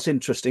tell you what's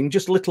interesting,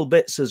 just little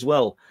bits as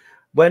well.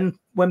 When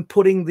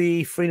putting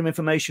the freedom of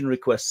information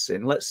requests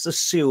in, let's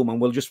assume,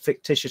 and we'll just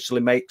fictitiously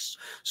make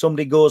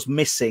somebody goes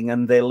missing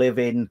and they live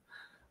in,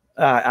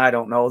 I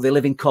don't know, they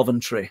live in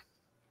Coventry.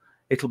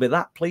 It'll be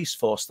that police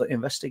force that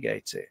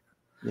investigate it.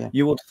 Yeah.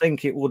 You would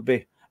think it would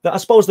be that. I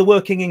suppose they're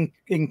working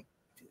in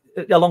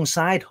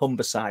alongside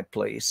Humberside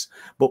Police,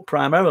 but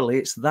primarily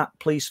it's that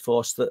police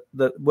force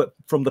that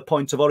from the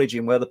point of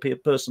origin where the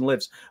person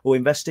lives who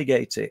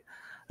investigate it.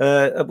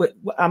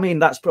 I mean,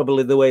 that's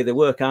probably the way they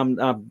work. I've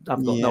got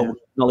no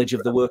knowledge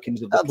of the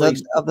workings of the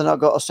police. Have they not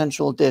got a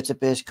central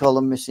database called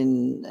a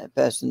missing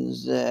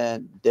persons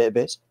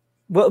database?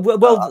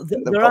 Well,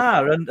 there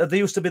are, and there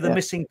used to be the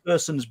Missing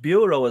Persons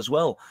Bureau as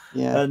well.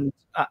 Yeah. And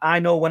I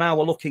know when I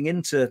were looking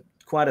into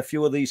quite a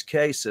few of these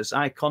cases,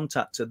 I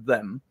contacted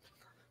them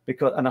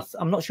because, and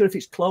I'm not sure if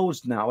it's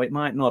closed now. It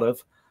might not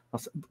have.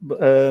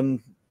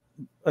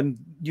 And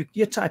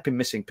you type in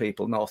missing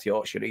people, North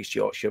Yorkshire, East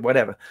Yorkshire,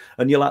 whatever,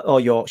 and or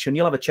Yorkshire, and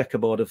you'll have a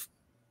checkerboard of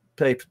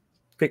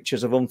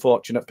pictures of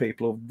unfortunate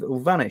people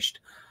who vanished.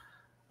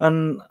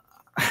 And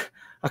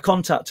I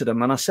contacted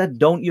them and I said,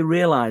 don't you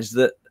realise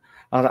that,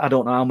 I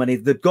don't know how many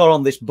they've got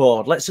on this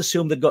board. Let's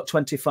assume they've got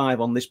 25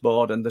 on this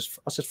board, and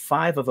I said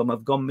 5 of them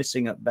have gone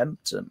missing at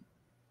Bempton.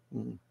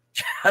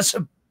 That's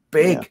a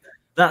big.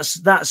 That's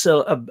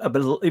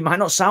it might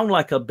not sound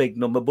like a big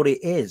number, but it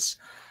is.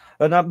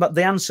 And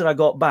the answer I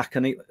got back,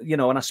 and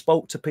and I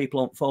spoke to people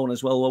on phone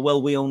as well.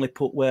 Well, we only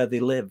put where they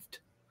lived.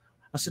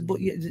 I said, but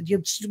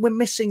we're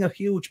missing a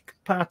huge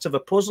part of a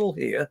puzzle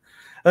here,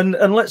 and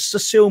let's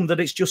assume that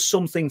it's just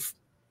something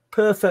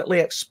perfectly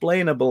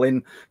explainable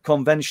in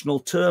conventional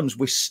terms.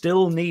 We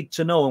still need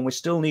to know, and we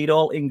still need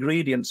all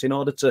ingredients in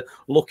order to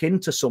look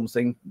into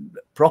something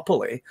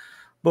properly.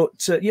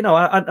 But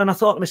I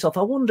thought to myself,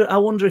 I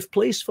wonder if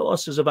police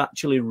forces have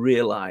actually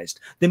realised.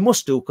 They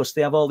must do, because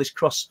they have all this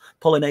cross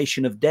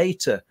pollination of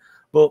data.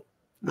 But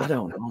I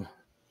don't know.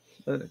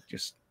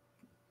 Just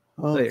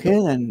okay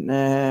then.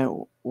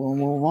 We'll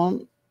move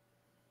on.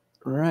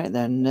 Right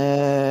then,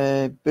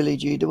 Billy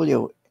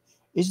GW,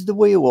 is the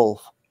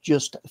werewolf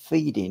just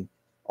feeding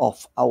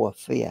off our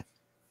fear?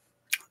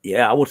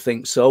 Yeah, I would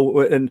think so.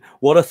 And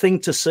what a thing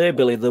to say,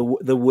 Billy, the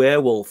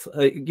werewolf.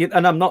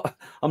 And I'm not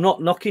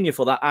knocking you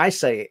for that. I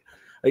say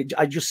it.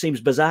 It just seems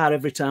bizarre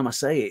every time I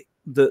say it.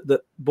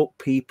 But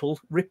people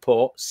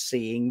report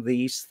seeing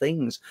these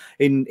things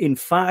in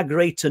far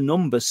greater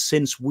numbers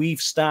since we've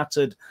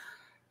started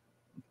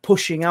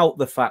pushing out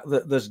the fact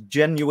that there's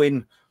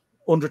genuine,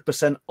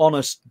 100%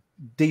 honest,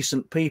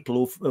 decent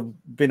people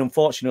who've been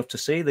unfortunate enough to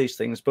see these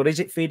things. But is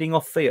it feeding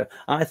off fear?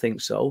 I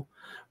think so.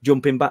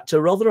 Jumping back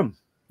to Rotherham.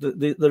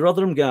 The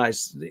Rotherham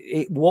guys,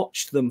 it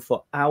watched them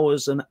for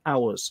hours and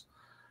hours,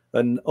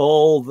 and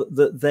all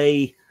that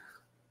they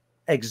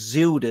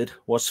exuded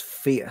was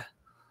fear.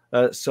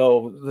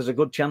 So there's a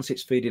good chance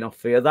it's feeding off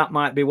fear. That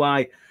might be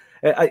why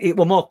it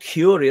were more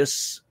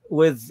curious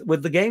with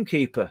the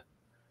gamekeeper,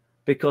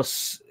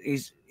 because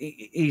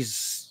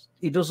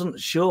he doesn't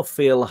sure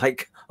feel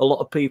like a lot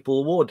of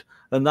people would,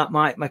 and that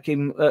might make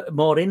him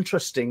more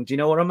interesting. Do you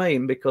know what I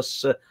mean?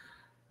 Because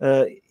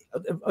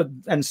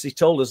and he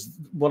told us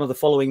one of the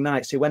following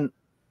nights he went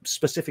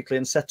specifically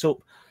and set up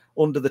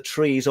under the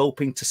trees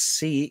hoping to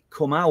see it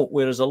come out,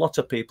 whereas a lot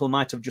of people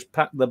might have just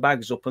packed their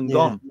bags up and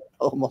gone.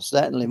 Almost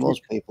certainly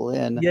most people.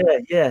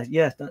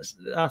 Yeah,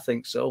 I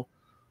think so.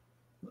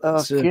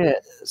 Okay,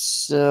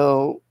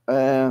 so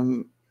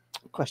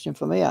question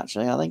for me,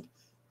 actually. I think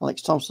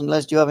Alex Thompson,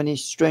 Les, do you have any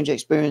strange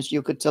experience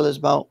you could tell us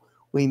about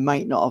we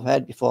might not have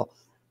heard before?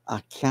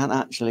 I can't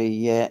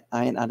actually, I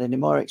ain't had any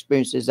more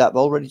experiences that I've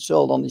already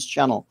told on this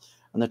channel.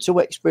 And the 2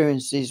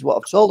 experiences what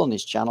I've told on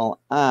this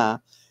channel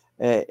are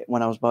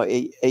when I was about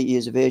 8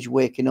 years of age,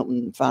 waking up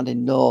and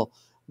finding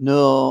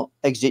no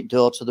exit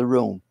door to the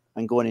room.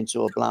 and going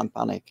into a blind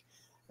panic.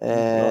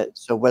 Right.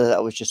 So whether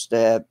that was just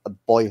a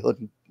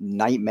boyhood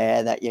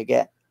nightmare that you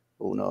get,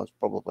 who knows,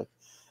 probably.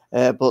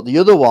 But the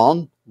other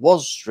one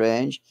was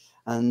strange,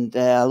 and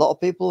a lot of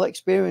people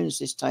experience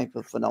this type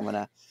of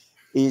phenomena,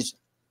 is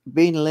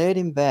being laid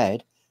in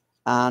bed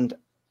and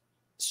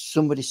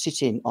somebody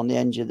sitting on the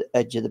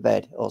edge of the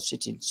bed, or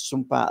sitting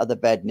some part of the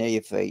bed near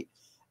your feet,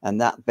 and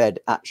that bed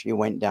actually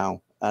went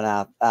down,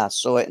 and I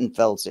saw it and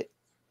felt it.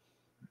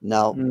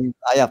 Now,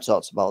 I have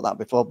talked about that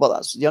before, but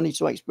that's the only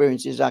two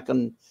experiences I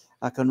can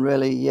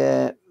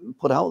really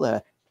put out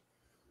there.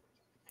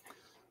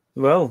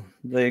 Well,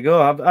 there you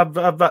go.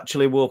 I've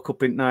actually woke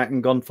up at night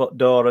and gone for the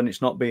door, and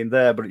it's not been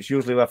there. But it's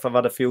usually if I've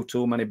had a few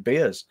too many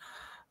beers.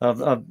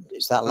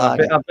 It's that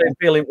large. I've been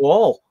feeling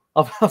wall.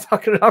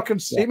 I can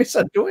see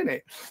myself doing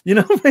it. You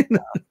know what I mean?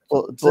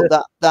 But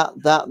that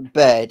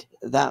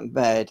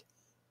bed,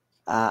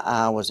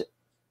 I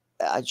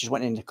just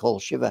went into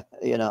cold shiver,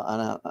 you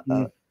know,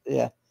 and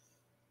yeah.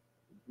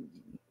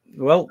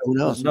 Well,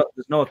 there's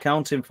no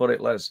accounting for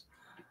it, Les.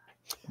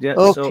 Yeah.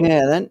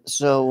 Okay, then.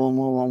 So we'll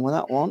move on with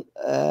that one.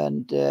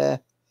 And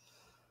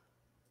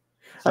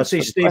I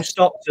see Steve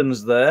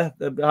Stockton's there.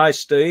 Hi,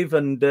 Steve,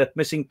 and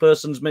Missing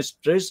Persons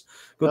Mysteries.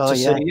 Good to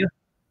see you.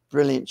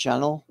 Brilliant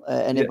channel.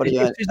 Anybody?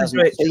 It is a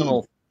great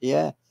channel.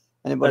 Yeah.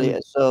 Anybody?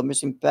 So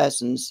Missing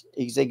Persons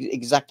is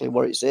exactly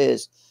what it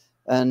says.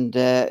 And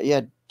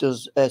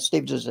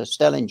Steve does a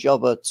sterling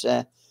job at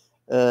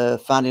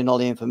finding all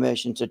the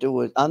information to do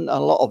with, and a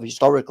lot of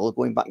historical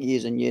going back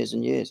years and years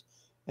and years.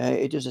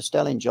 He does a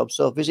sterling job.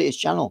 So visit his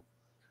channel.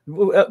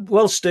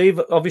 Well, Steve,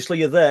 obviously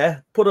you're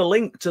there. Put a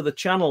link to the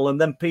channel, and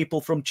then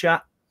people from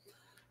chat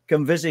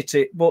can visit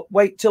it. But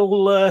wait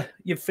till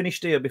you've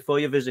finished here before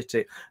you visit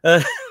it.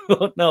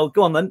 No,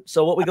 go on then.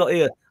 So what we got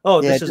here?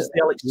 Oh, this is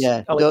the Alex.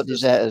 Yeah, don't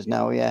desert us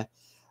now. Yeah.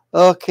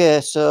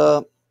 Okay,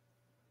 so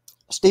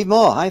Steve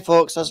Moore. Hi,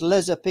 folks. Has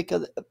Les a pic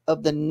of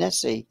the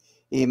Nessie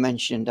he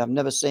mentioned? I've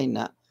never seen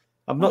that.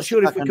 I'm not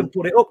sure if we can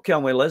put it up,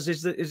 can we, Les?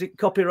 Is it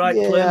copyright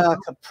claim? Yeah, I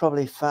could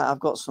probably find. I've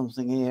got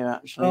something here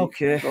actually.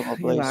 Okay,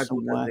 probably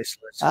somewhere.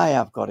 I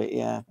have got it.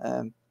 Yeah.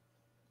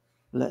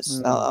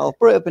 I'll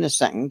put it up in a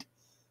second.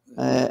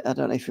 I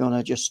don't know if you want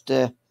to just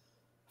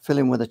fill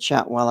in with a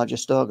chat while I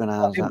just organise.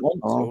 I didn't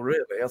want to,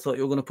 really. I thought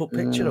you were going to put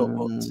picture up,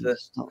 but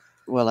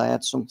well, I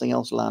had something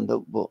else lined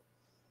up, but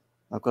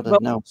I've got to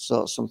now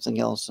sort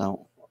something else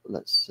out.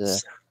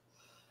 Let's.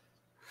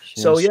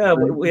 So yeah,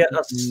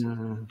 that's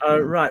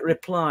right.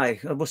 Reply.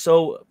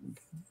 So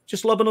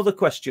just lob another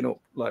question up,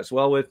 Les,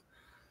 while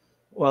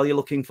you're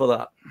looking for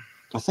that.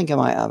 I think I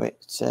might have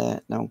it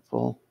now,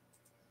 Paul.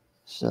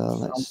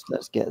 So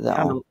let's get that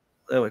on.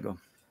 There we go.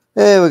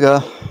 There we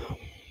go.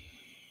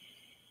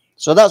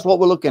 So that's what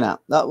we're looking at.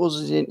 That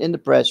was in the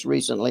press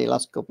recently,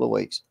 last couple of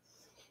weeks.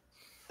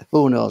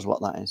 Who knows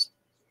what that is?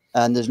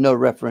 And there's no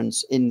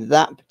reference in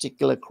that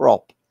particular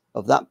crop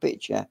of that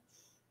picture.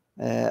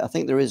 I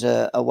think there is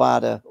a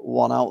wider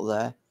one out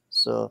there.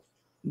 So,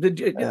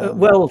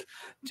 well,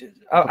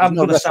 I'm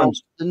going to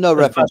sound no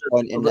reference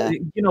point in there.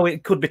 You know,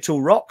 it could be two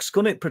rocks,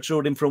 couldn't it,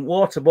 protruding from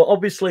water? But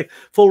obviously,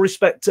 full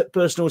respect to the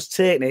person who's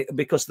taken it,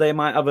 because they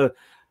might have an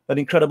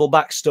incredible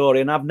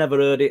backstory, and I've never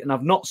heard it, and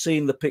I've not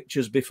seen the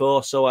pictures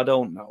before, so I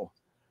don't know.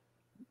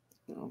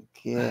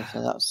 Okay,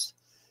 so that's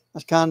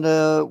kind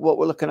of what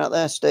we're looking at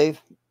there,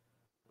 Steve.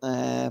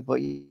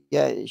 But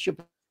yeah, it should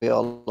be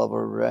all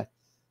over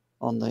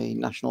on the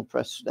national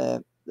press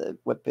the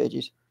web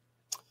pages.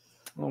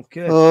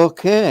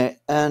 Okay,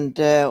 and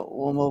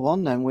we'll move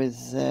on then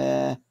with.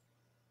 And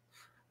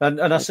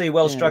I see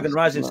Welsh Dragon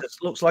Rising says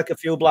looks like a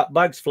few black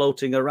bags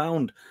floating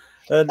around.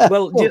 And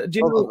well, do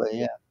you probably,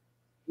 know?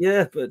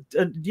 Yeah, but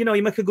you know,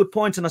 you make a good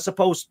point, and I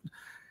suppose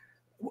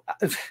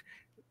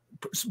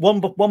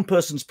one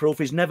person's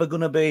proof is never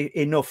going to be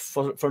enough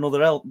for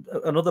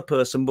another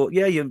person. But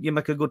yeah, you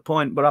make a good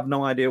point, but I've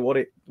no idea what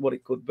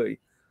it could be.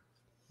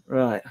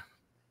 Right.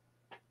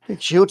 Big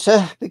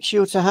shooter.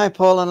 Hi,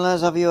 Paul and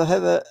Les. Have you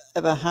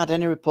ever had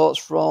any reports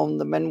from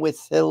the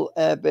Menwith Hill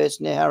Air Base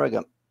near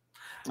Harrogate?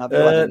 Have you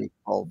had any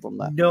call from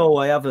that? No,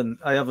 I haven't.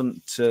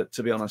 To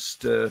be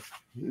honest.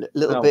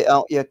 Little bit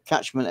out your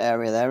catchment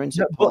area there,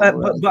 isn't it? But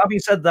having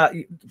said that,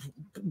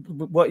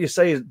 what you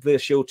say, the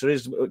shooter,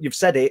 is you've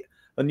said it,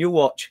 and you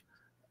watch.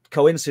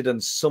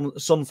 Coincidence.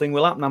 Something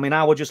will happen. I mean,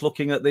 I was just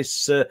looking at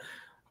this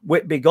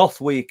Whitby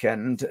Goth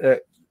weekend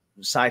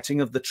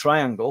sighting of the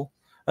triangle,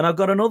 and I've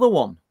got another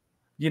one.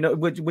 You know,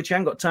 which I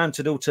ain't got time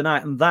to do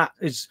tonight, and that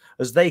is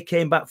as they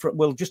came back from.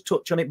 We'll just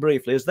touch on it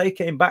briefly. As they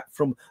came back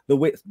from the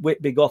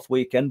Whitby Goth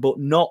weekend, but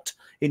not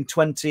in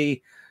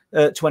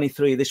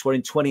 2023. This were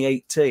in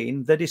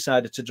 2018. They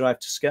decided to drive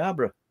to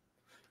Scarborough.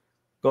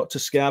 Got to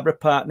Scarborough,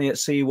 parked near at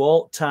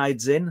Seawall,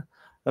 tides in,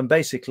 and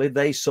basically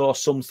they saw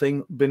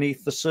something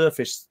beneath the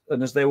surface.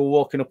 And as they were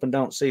walking up and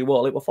down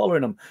Seawall, it were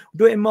following them.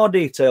 We'll do it in more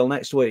detail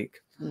next week.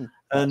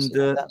 That's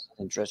an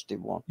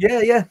interesting one.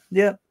 Yeah.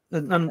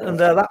 And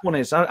that one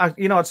is, I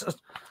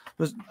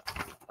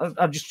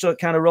just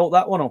kind of wrote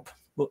that one up.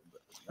 But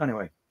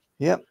anyway.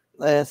 Yep.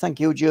 Thank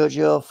you,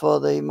 Jojo, for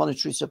the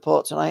monetary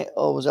support tonight.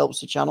 Always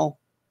helps the channel.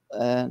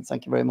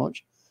 Thank you very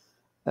much.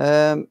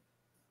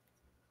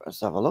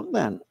 Let's have a look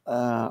then.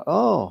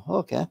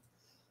 Okay.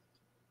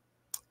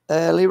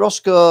 Lee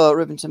Roscoe,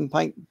 Rivington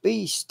Pike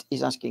Beast,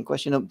 is asking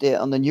question update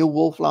on the new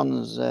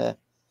Wolflands.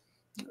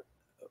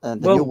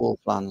 New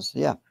Wolflands,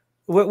 yeah.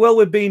 Well,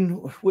 we've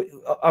been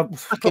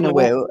hacking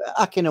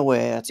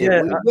away.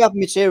 Yeah, we have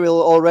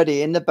material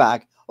already in the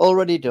bag,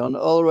 already done,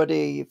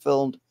 already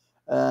filmed,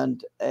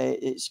 and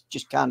it's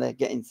just kind of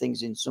getting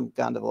things in some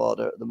kind of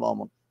order at the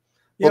moment.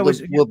 Yeah,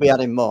 we'll be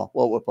adding more,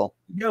 won't we, Paul?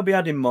 Yeah, we'll be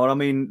adding more. I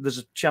mean, there's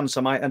a chance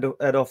I might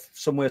head off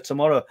somewhere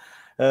tomorrow,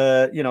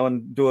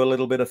 and do a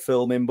little bit of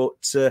filming.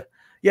 But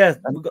yeah,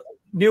 we've got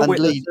new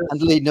witnesses.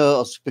 And Lee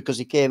knows because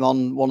he came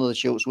on one of the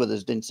shoots with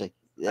us, didn't he?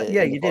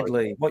 Yeah, you did,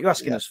 Lee. What are you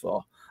asking us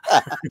for?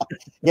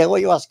 Yeah, what are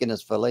you asking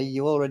us for, Lee?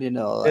 You already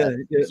know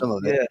some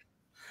of it. Yeah,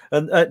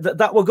 and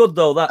that were good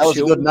though. That was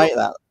a good night.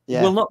 That.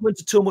 Yeah. We'll not go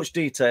into too much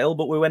detail,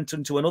 but we went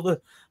into another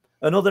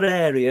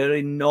area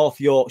in North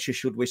Yorkshire,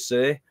 should we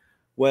say,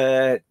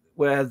 where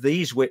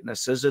these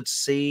witnesses had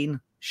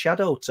seen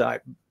shadow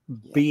type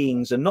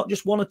beings, and not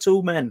just one or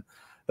two men,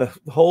 a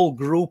whole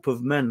group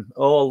of men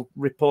all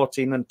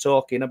reporting and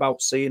talking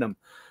about seeing them.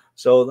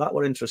 So that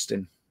were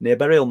interesting. Near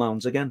burial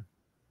mounds again.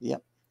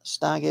 Yep.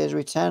 Stargazer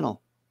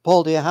Eternal.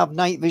 Paul, do you have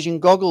night vision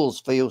goggles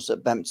for use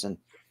at Bempton?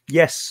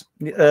 Yes.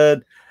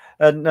 And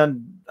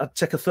I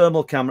take a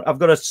thermal camera. I've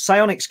got a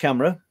Psionics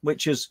camera,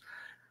 which is,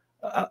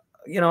 I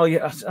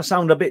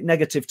sound a bit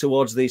negative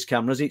towards these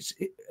cameras.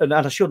 And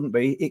I shouldn't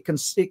be. It can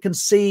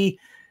see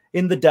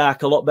in the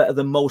dark a lot better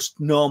than most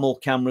normal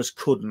cameras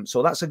couldn't.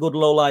 So that's a good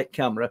low light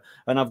camera.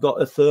 And I've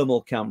got a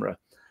thermal camera,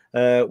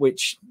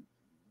 which,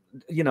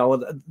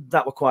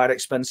 that were quite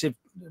expensive,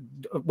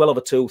 well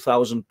over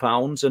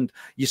 £2,000, and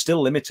you're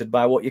still limited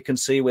by what you can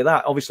see with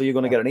that. Obviously, you're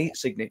going to get an heat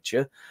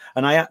signature.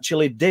 And I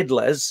actually did,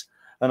 Les,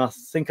 and I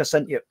think I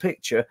sent you a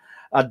picture.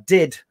 I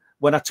did.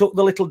 When I took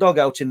the little dog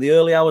out in the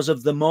early hours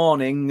of the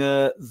morning,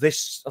 I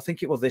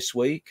think it was this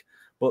week,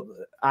 but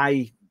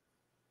I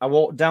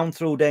walked down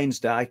through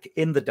Danesdyke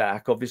in the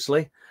dark,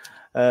 obviously,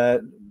 do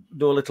a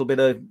little bit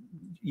of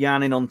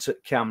yarning onto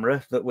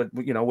camera that would,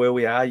 where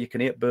we are, you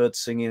can hear birds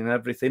singing and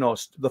everything, or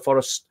the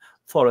forest,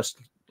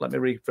 let me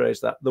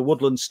rephrase that, the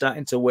woodland's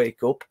starting to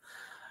wake up.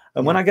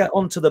 And when I get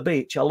onto the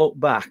beach, I look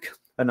back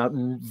and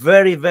I'm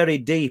very, very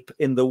deep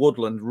in the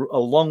woodland, a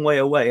long way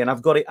away, and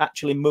I've got it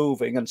actually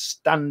moving and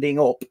standing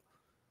up.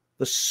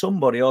 There's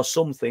somebody or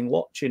something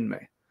watching me.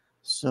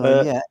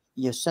 So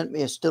you sent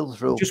me a still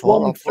through. Just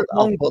one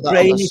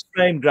grainy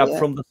frame grab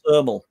from the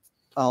thermal.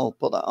 I'll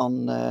put that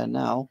on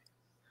now.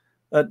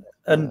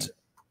 And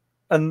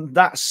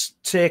that's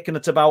taken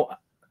at about,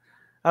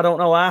 I don't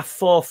know,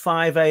 4:30,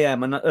 5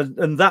 a.m.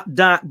 And that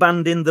dark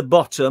band in the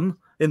bottom,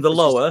 in the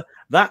lower,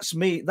 that's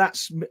me.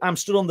 I'm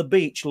stood on the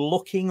beach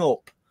looking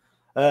up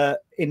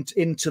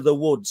into the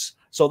woods.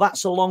 So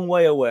that's a long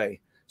way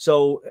away.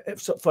 So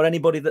for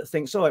anybody that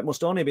thinks, it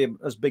must only be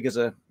as big as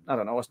a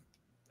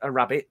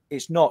rabbit,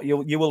 it's not. You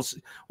will,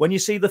 when you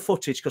see the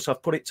footage, because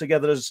I've put it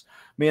together as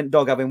me and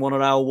Dog having one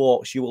of our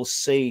walks, you will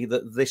see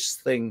that this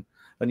thing,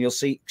 and you'll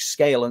see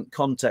scale and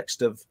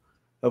context of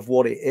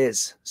what it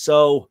is.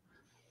 So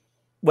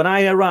when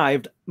I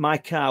arrived, my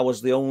car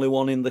was the only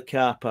one in the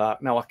car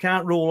park. Now, I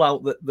can't rule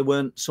out that there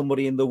weren't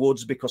somebody in the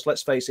woods, because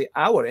let's face it,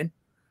 I were in.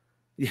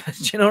 Do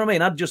you know what I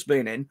mean? I'd just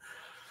been in.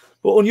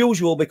 But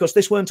unusual, because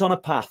this weren't on a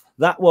path.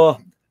 That were,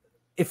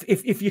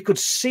 if you could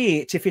see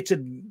it,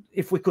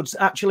 if we could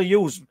actually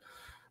use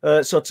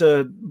sort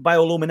of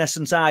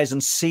bioluminescent eyes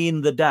and see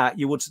in the dark,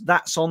 you would.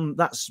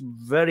 That's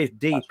very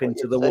deep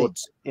into the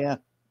woods.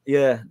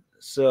 Yeah.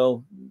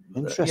 So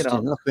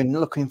interesting.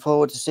 Looking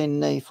forward to seeing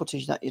the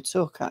footage that you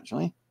took.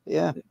 Actually,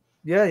 yeah.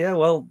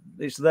 Well,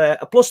 it's there.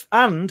 Plus,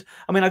 and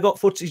I mean, I got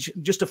footage,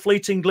 just a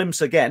fleeting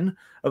glimpse again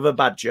of a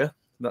badger.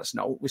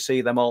 We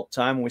see them all the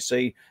time. We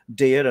see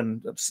deer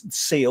and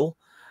seal,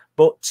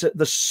 but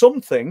there's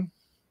something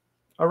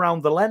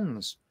around the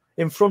lens,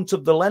 in front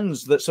of the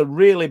lens, that's a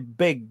really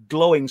big,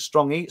 glowing,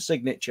 strong heat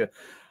signature.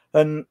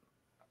 And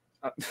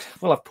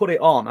well, I've put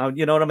it on.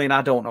 You know what I mean?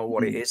 I don't know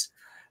what it is.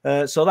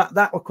 So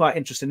that were quite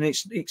interesting.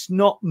 It's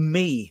not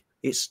me.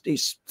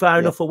 It's far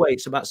enough away.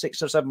 It's about 6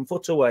 or 7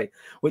 foot away,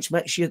 which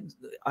makes you.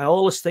 I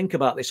always think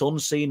about this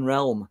unseen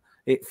realm.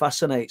 It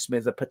fascinates me,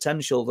 the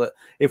potential that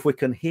if we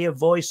can hear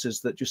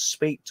voices that just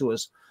speak to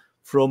us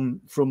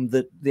from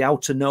the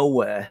outer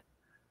nowhere,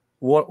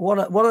 what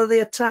are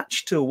they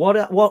attached to? What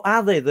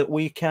are they that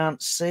we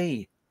can't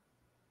see?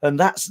 And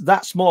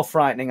that's more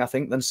frightening, I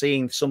think, than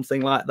seeing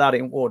something like that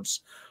in woods.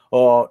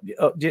 Or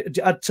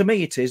to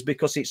me, it is,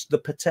 because it's the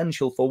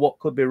potential for what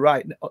could be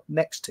right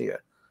next to you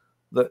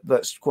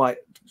that's quite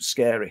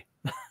scary.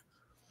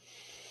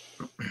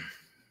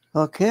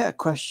 Okay, a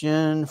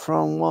question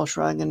from Welsh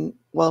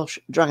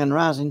Dragon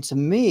Rising to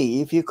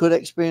me. If you could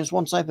experience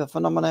one type of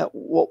phenomena,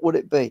 what would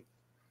it be?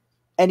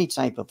 Any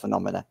type of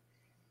phenomena.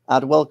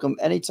 I'd welcome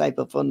any type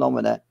of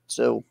phenomena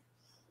for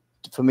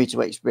me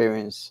to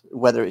experience,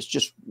 whether it's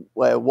just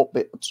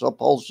what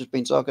Paul's just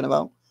been talking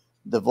about,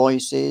 the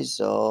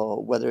voices,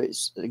 or whether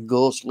it's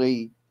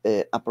ghostly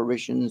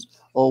apparitions,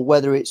 or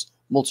whether it's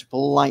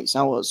multiple lights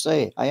out at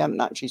sea. I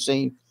haven't actually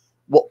seen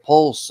what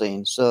Paul's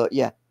seen. So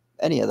yeah,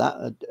 any of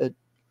that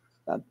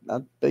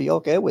I'd be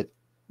okay with.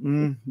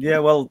 Yeah,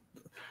 well,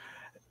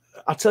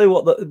 I'll tell you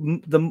what,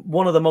 the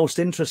one of the most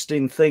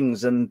interesting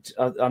things, and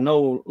I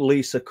know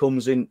Lisa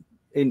comes in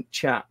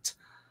chat,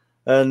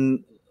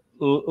 and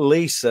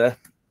Lisa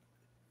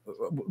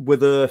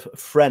with her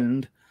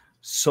friend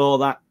saw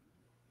that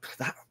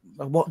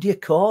what do you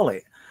call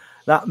it?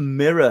 That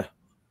mirror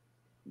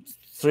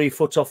 3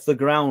 foot off the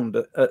ground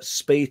at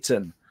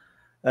Speeton,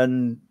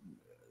 and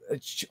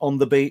on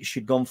the beach.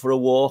 She'd gone for a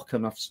walk,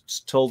 and I've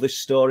told this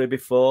story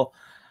before.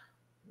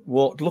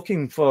 Walked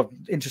looking for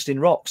interesting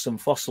rocks and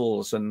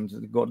fossils,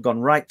 and gone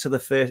right to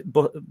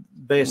the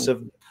base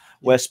of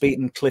where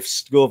Speeton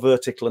cliffs go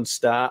vertical and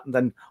start. And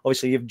then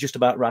obviously you've just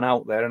about run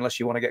out there unless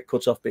you want to get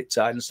cut off bit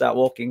tight and start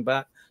walking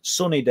back.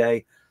 Sunny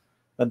day,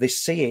 and they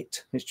see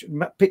it.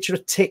 Picture a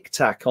tic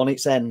tac on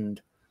its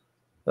end,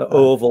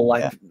 oval,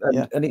 like,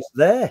 and it's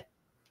there,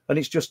 and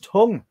it's just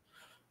hung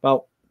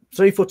about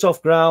 3 foot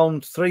off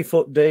ground, 3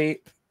 foot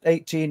deep,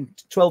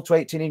 12 to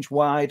 18 inch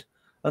wide.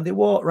 And they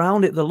walk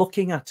round it, they're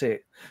looking at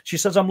it. She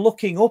says, I'm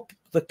looking up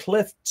the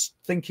cliffs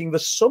thinking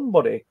there's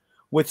somebody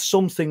with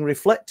something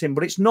reflecting,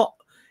 but it's not.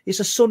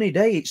 It's a sunny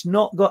day. It's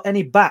not got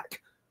any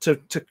back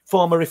to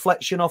form a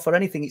reflection off or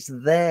anything. It's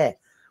there.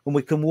 And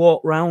we can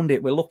walk round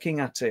it. We're looking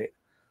at it.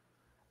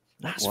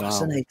 That's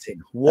fascinating.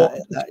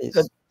 That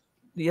is...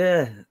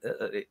 yeah,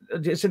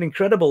 it's an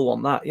incredible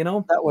one, that, you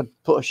know. That would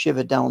put a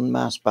shiver down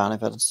my spine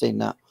if I'd seen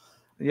that.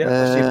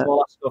 Yeah, see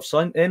Paul Askoff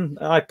signed in.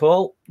 Hi,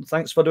 Paul.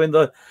 Thanks for doing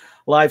the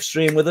live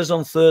stream with us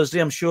on Thursday.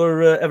 I'm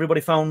sure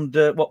everybody found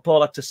what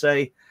Paul had to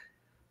say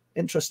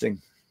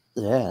interesting.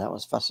 Yeah, that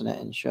was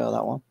fascinating show,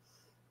 that one.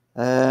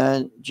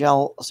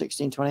 Jal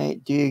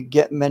 1628, do you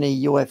get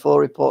many UFO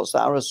reports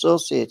that are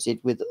associated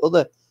with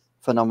other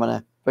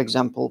phenomena, for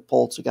example,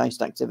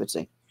 poltergeist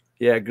activity?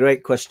 Yeah,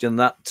 great question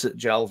that,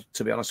 Jal,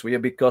 to be honest with you,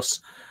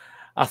 because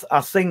I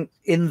think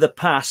in the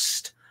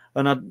past,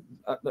 and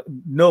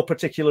no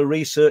particular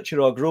researcher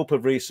or group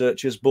of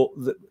researchers, but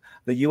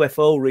the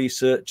UFO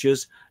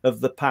researchers of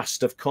the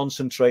past have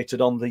concentrated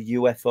on the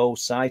UFO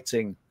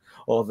sighting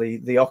or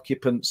the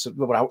occupants that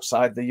were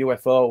outside the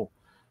UFO.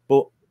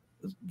 But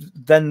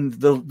then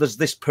there's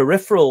this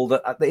peripheral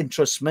that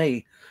interests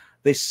me.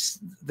 These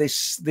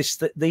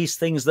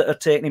things that are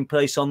taking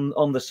place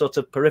on the sort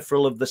of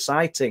peripheral of the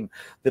sighting,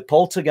 the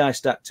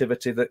poltergeist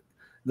activity, that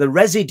the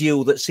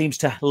residue that seems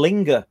to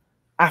linger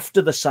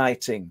after the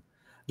sighting.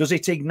 Does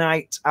it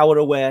ignite our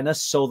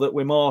awareness so that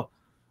we're more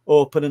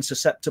open and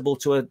susceptible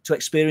to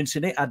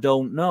experiencing it? I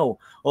don't know.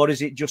 Or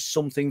is it just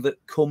something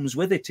that comes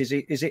with it? Is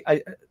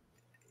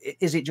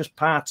it just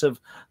part of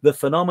the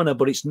phenomena,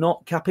 but it's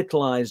not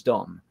capitalized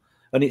on?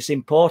 And it's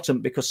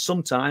important because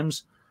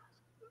sometimes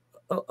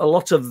a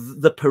lot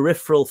of the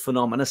peripheral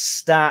phenomena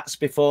starts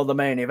before the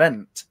main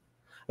event,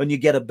 and you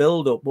get a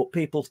build-up, but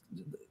people,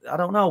 I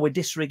don't know, we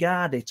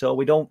disregard it or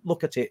we don't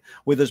look at it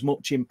with as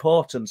much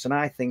importance, and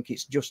I think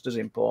it's just as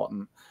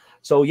important.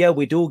 So yeah,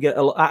 we do get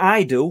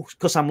I do,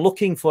 because I'm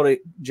looking for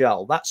it,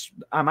 Jal.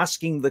 I'm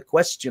asking the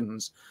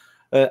questions.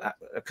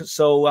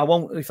 So I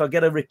won't, if I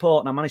get a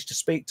report and I manage to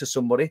speak to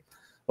somebody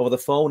over the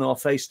phone or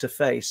face to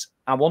face,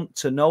 I want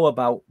to know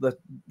about the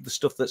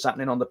stuff that's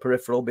happening on the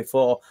peripheral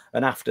before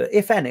and after,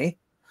 if any.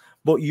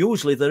 But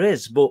usually there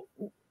is. But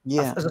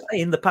yeah, as I say,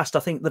 in the past, I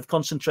think they've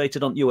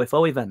concentrated on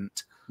UFO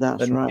event.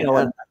 That's right. You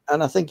know,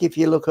 and I think if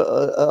you look at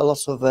a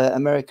lot of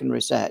American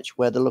research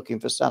where they're looking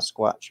for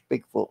Sasquatch,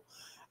 Bigfoot,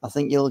 I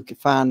think you'll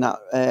find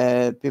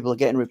that people are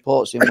getting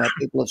reports in where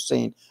people have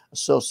seen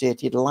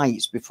associated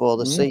lights before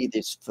they see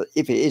this,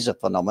 if it is a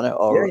phenomenon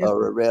or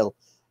a real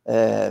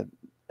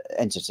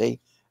entity.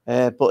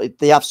 But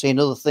they have seen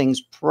other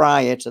things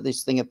prior to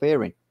this thing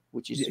appearing,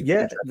 which is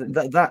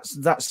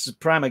that's a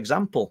prime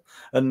example,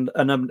 and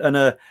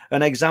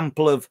an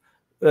example of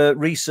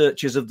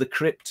researchers of the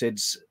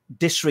cryptids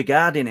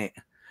disregarding it.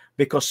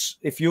 Because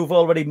if you've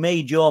already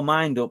made your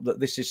mind up that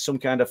this is some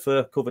kind of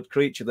fur-covered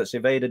creature that's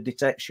evaded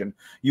detection,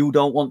 you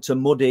don't want to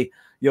muddy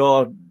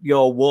your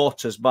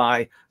waters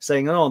by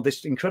saying, "Oh,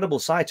 this incredible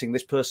sighting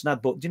this person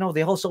had." But you know,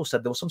 they also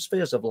said there were some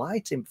spheres of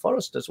light in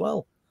forest as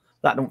well.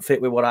 That don't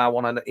fit with what I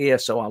want to hear,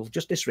 so I'll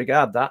just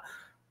disregard that.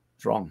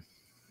 It's wrong.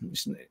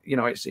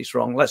 It's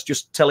wrong. Let's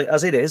just tell it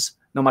as it is,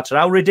 no matter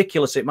how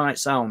ridiculous it might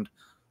sound.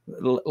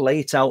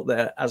 Lay it out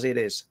there as it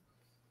is.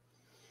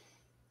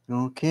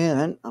 Okay,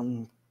 then.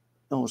 I'm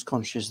always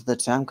conscious of the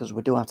time because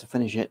we do have to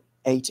finish at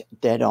 8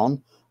 dead on.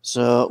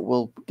 So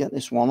we'll get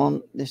this one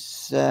on.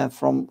 This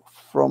from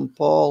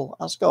Paul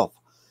Askoff.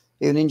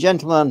 Evening,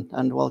 gentlemen,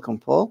 and welcome,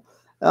 Paul.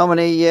 How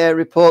many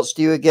reports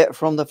do you get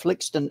from the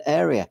Flixton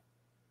area?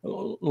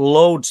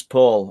 Loads,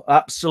 Paul.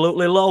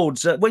 Absolutely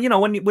loads.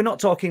 Well, when we're not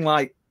talking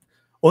like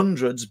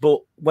hundreds, but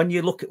when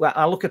you look at that,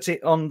 I look at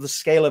it on the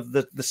scale of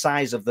the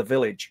size of the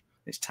village.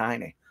 It's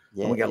tiny,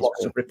 and we get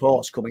lots of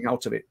reports coming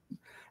out of it.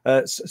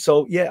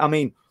 So yeah, I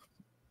mean,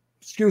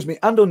 excuse me,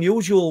 and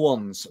unusual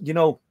ones,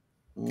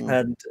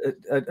 and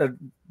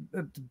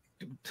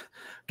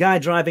guy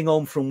driving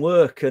home from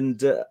work,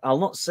 and I'll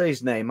not say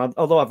his name,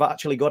 although I've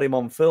actually got him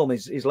on film.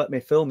 He's let me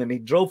film him. He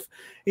drove,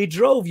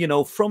 you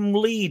know, from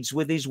Leeds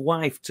with his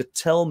wife to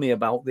tell me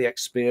about the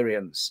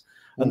experience,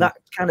 and that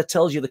kind of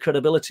tells you the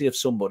credibility of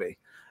somebody.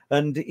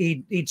 And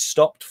he'd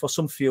stopped for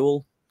some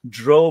fuel,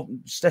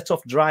 set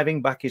off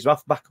driving back. He's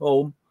off back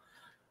home.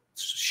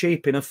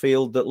 Sheep in a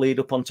field that lead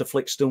up onto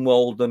Flixton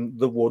Wold and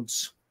the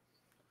woods.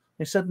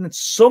 He said, and it's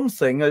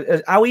something,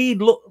 how he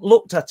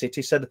looked at it,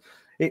 he said,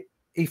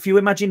 if you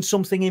imagine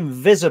something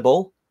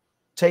invisible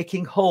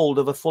taking hold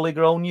of a fully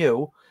grown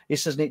ewe, he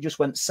says, and it just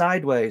went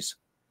sideways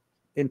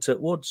into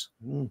woods.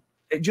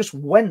 It just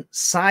went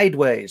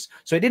sideways.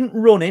 So it didn't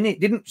run in,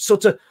 it didn't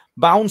sort of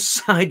bounce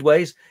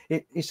sideways.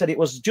 He said it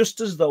was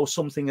just as though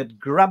something had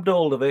grabbed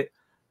hold of it.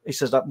 He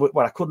says, that,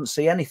 well, I couldn't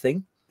see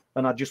anything,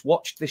 and I just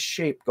watched this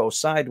sheep go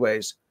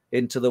sideways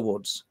into the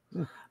woods.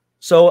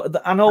 So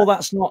I know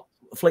that's not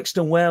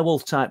Flixton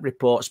werewolf type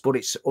reports, but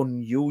it's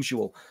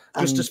unusual,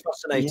 just as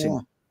fascinating. Yeah.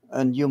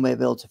 And you may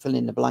be able to fill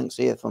in the blanks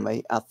here for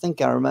me. I think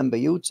I remember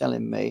you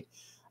telling me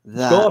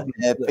that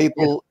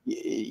people,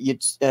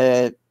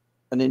 an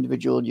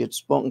individual you'd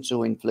spoken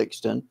to in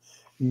Flixton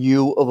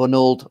knew of an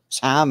old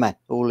timer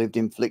who lived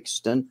in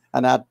Flixton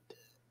and had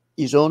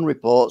his own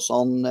reports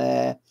on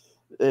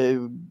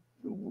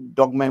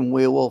dogmen,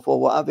 werewolf,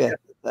 or whatever. Yeah.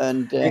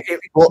 And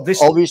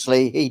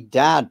obviously he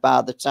died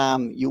by the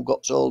time you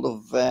got told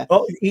of.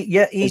 He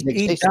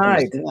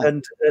died,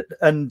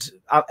 and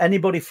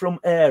anybody from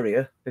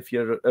area, if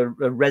you're a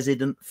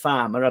resident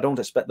farmer, I don't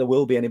expect there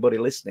will be anybody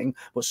listening,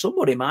 but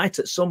somebody might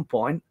at some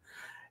point.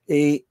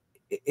 He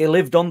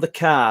lived on the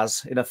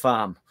cars in a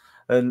farm,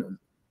 and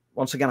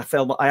once again,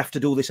 I have to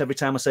do this every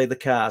time I say the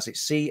cars.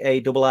 It's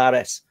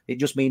CARRS. It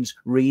just means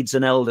reeds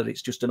and elder.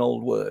 It's just an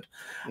old word,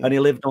 and he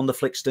lived on the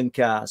Flixton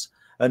cars.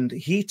 And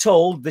he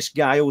told this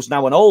guy, who's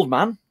now an old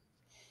man,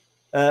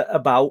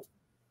 about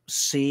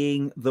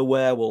seeing the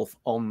werewolf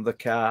on the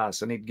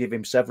cars. And he'd give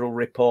him several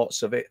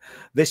reports of it.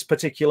 This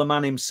particular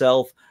man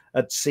himself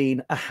had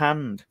seen a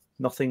hand,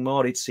 nothing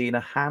more. He'd seen a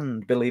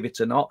hand, believe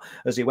it or not,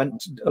 as he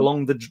went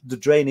along the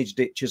drainage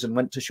ditches and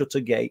went to shut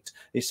a gate.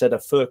 He said a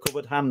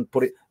fur-covered hand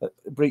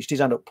reached his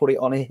hand up, put it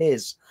on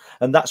his.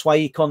 And that's why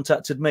he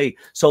contacted me.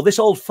 So this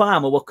old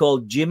farmer was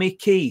called Jimmy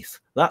Keith.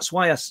 That's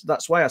why I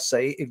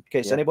say, in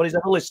case anybody's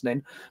ever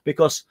listening,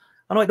 because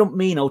I know it don't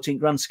mean out in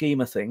grand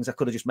scheme of things. I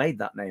could have just made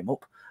that name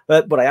up,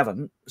 but I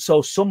haven't.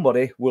 So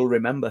somebody will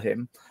remember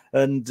him.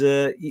 And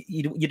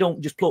you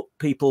don't just pluck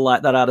people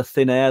like that out of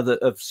thin air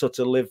that have sort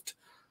of lived,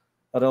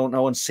 I don't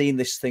know, and seen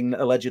this thing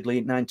allegedly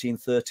in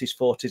 1930s,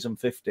 40s and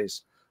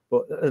 50s.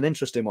 But an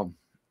interesting one.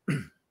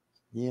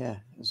 Yeah,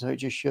 so it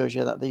just shows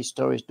you that these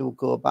stories do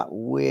go back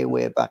way,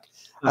 way back,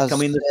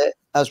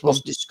 as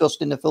was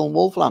discussed in the film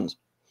Wolfland.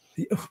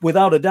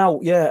 Without a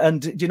doubt, yeah.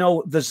 And you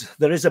know,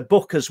 there is a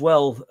book as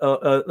well,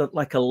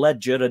 like a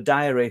ledger, a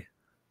diary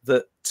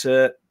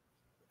that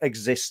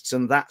exists,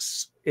 and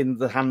that's in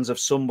the hands of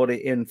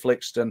somebody in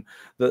Flixton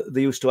that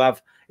they used to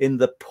have in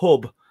the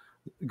pub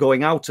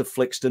going out of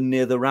Flixton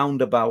near the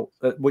roundabout,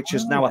 which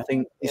is now I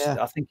think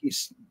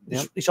it's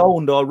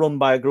owned or run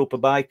by a group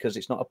of bikers.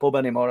 It's not a pub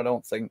anymore, I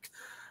don't think.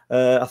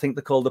 I think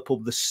they called the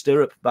pub the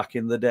Stirrup back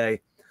in the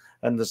day.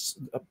 And there's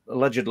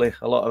allegedly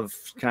a lot of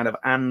kind of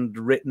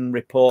handwritten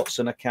reports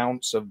and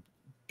accounts of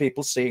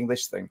people seeing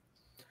this thing.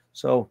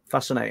 So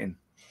fascinating.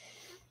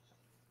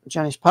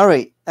 Janice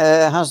Parry,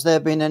 has there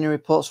been any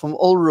reports from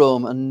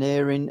Ulrome and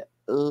neighbouring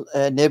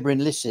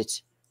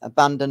Lisset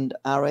abandoned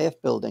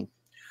RAF building?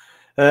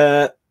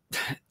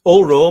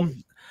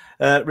 Ulrome,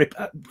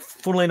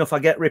 funnily enough,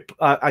 when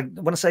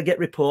I say get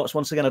reports,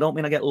 once again, I don't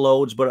mean I get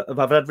loads, but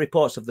I've had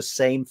reports of the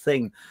same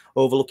thing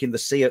overlooking the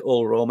sea at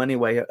Ulrome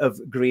anyway, of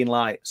green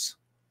lights.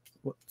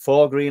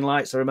 4 green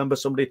lights. I remember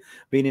somebody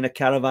being in a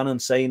caravan and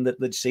saying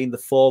that they'd seen the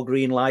 4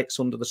 green lights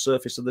under the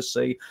surface of the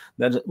sea.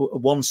 Then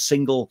one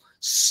single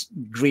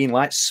green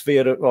light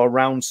sphere or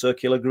round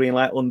circular green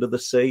light under the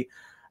sea.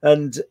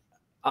 And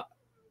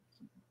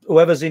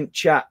whoever's in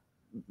chat,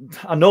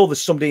 I know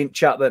there's somebody in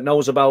chat that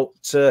knows about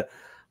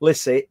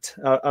Lisset,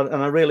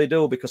 and I really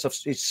do,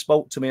 because he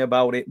spoke to me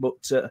about it,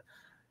 but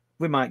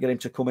we might get him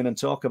to come in and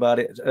talk about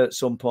it at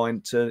some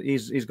point.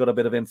 He's got a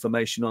bit of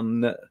information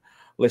on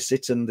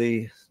Lisset and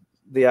the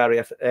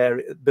RAF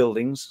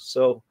buildings,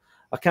 so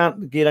I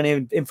can't get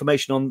any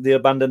information on the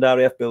abandoned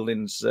RAF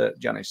buildings,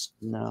 Janice.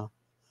 No.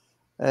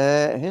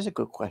 Here's a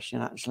good question,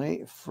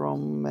 actually,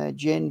 from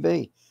Jane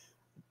B.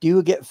 Do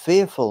you get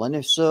fearful, and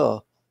if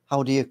so,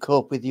 how do you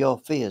cope with your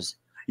fears?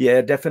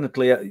 Yeah,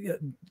 definitely.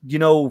 You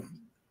know,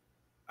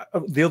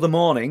 the other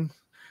morning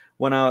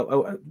when I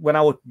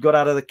got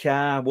out of the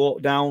car,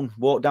 walked down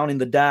in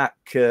the dark,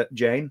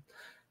 Jane,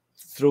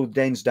 through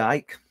Danes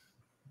Dyke,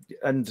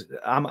 and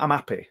I'm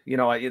happy. You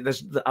know,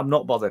 I'm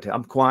not bothered.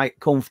 I'm quite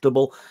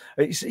comfortable.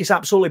 It's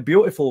absolutely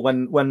beautiful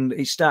when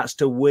it starts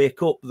to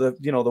wake up the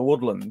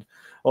woodland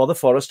or the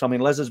forest. I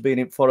mean, Les has been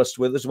in forest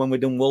with us when we've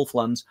done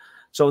Wolflands,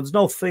 so there's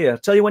no fear.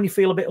 Tell you when you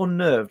feel a bit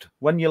unnerved,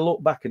 when you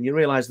look back and you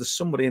realise there's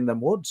somebody in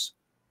them woods.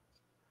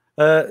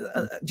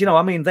 You know,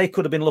 I mean, they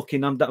could have been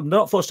looking. I'm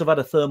not supposed to have had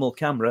a thermal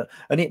camera,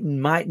 and it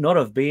might not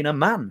have been a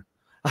man.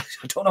 I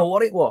don't know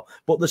what it was,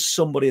 but there's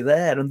somebody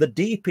there, and they're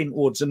deep in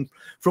woods. And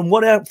from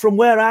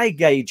where I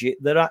gauge it,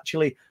 they're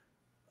actually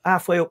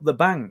halfway up the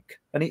bank,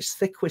 and it's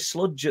thick with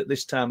sludge at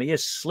this time of year,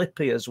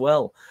 slippy as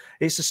well.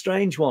 It's a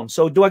strange one.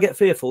 So do I get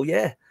fearful?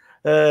 Yeah.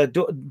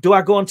 Do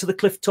I go onto the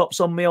cliff tops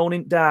on my own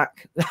in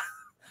dark?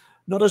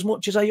 Not as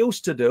much as I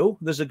used to do.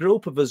 There's a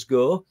group of us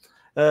go.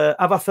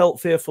 Have I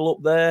felt fearful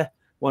up there?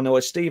 Well, no,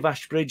 Steve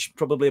Ashbridge,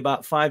 probably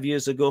about 5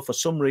 years ago, for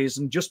some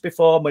reason, just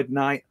before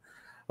midnight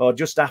or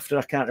just after,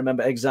 I can't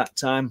remember exact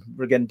time,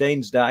 again,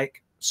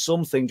 Danesdyke,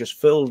 something just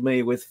filled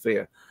me with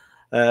fear.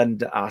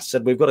 And I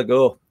said, we've got to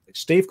go.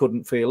 Steve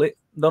couldn't feel it.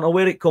 Don't know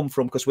where it come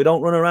from, because we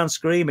don't run around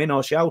screaming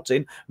or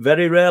shouting.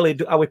 Very rarely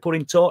are we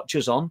putting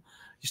torches on.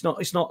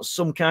 It's not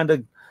some kind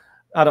of,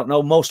 I don't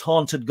know, most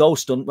haunted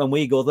ghost hunt. When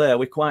we go there,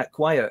 we're quite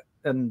quiet,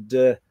 and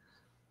you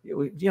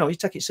know, you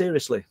take it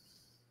seriously.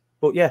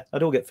 But yeah, I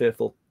do get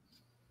fearful.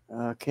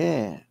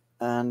 Okay,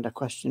 and a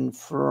question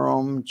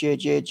from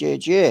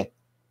JJJJ.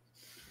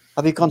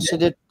 Have you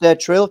considered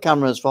trail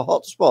cameras for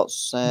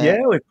hotspots? Yeah,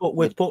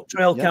 we've put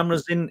trail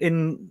cameras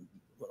in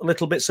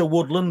little bits of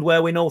woodland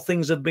where we know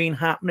things have been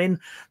happening.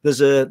 There's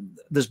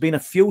been a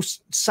few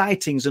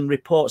sightings and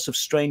reports of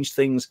strange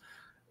things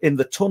in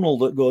the tunnel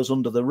that goes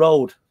under the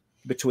road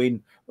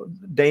between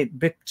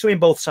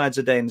both sides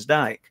of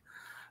Danesdyke.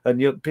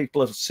 And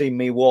people have seen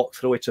me walk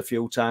through it a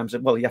few times.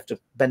 And well, you have to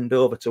bend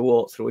over to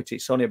walk through it.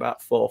 It's only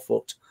about 4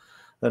 foot,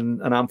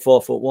 and I'm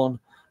 4'1".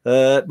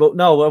 But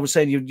no, I was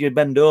saying you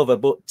bend over.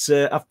 But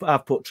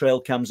I've put trail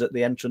cams at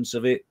the entrance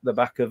of it, the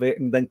back of it,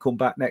 and then come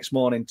back next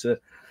morning to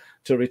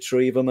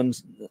retrieve them. And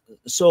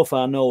so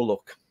far, no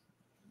luck.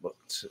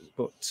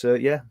 But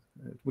yeah,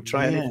 we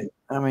try anything.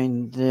 I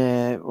mean,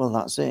 well,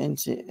 that's it,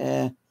 isn't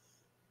it?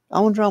 I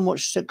wonder how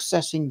much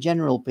success in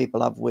general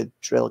people have with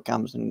trail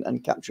cams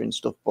and capturing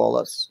stuff, Paul.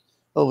 That's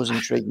always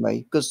intrigued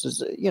me, because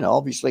there's, you know,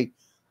 obviously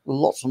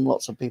lots and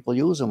lots of people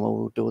use them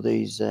who do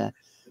these. An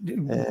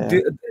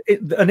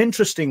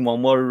interesting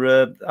one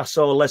where I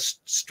saw Les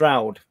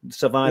Stroud,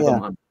 Survivor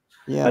Man,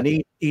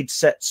 and he'd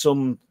set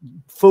some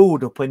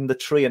food up in the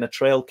tree in a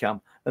trail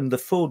cam, and the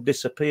food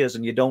disappears,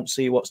 and you don't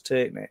see what's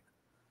taking it.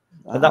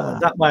 And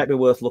that might be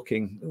worth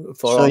looking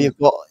for.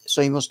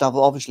 So you must have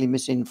obviously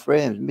missing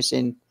frames,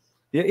 missing.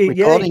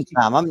 Recording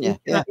time, haven't you?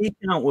 He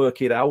can't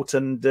work it out,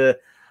 and that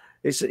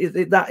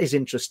is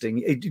interesting.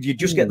 You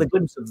just get the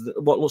glimpse of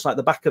what looks like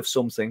the back of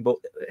something, but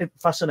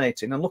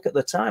fascinating. And look at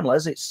the time,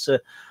 Les. It's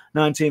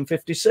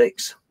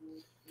 1956,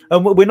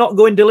 and we're not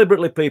going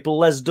deliberately, people.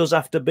 Les does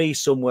have to be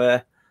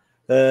somewhere,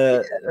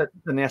 and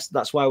yes,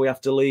 that's why we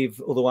have to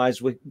leave.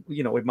 Otherwise, we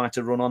might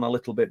have run on a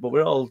little bit, but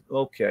we're all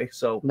okay.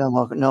 So no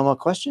more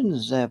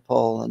questions,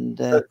 Paul. And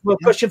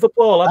question for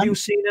Paul: have you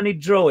seen any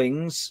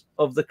drawings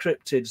of the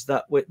cryptids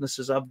that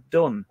witnesses have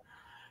done?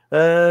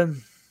 I've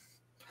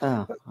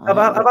had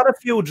a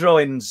few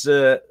drawings,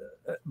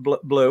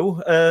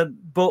 Blue,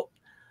 but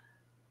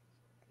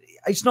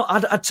it's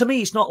not. To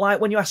me, it's not like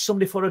when you ask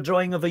somebody for a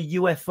drawing of a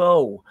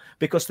UFO,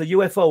 because the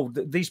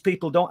UFO, these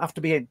people don't have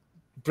to be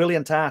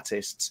brilliant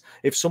artists.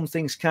 If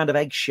something's kind of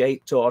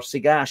egg-shaped or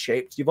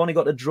cigar-shaped, you've only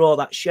got to draw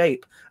that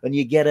shape and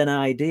you get an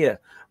idea.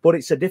 But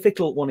it's a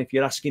difficult one if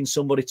you're asking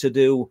somebody to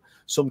do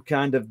some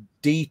kind of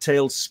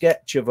detailed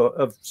sketch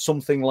of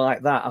something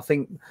like that. I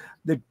think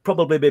they'd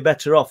probably be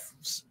better off,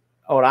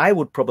 or I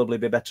would probably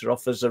be better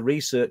off as a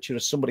researcher,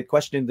 as somebody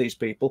questioning these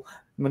people.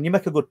 I mean, you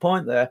make a good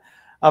point there,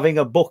 having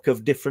a book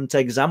of different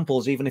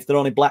examples, even if they're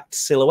only black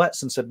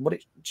silhouettes, and said, what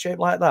it shaped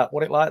like that,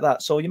 what it like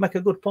that. So you make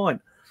a good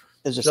point.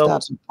 There's a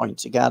starting point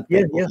to guide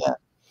people.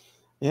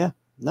 Yeah.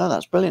 No,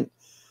 that's brilliant.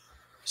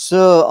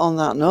 So on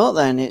that note,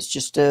 then, it's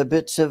just a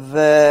bit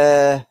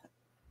of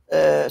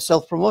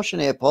self-promotion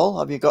here, Paul.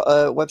 Have you got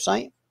a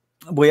website?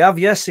 We have,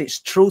 yes. It's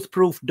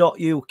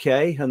truthproof.uk,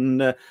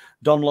 and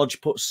Don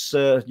Lodge puts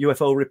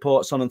UFO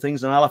reports on and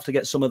things, and I'll have to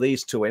get some of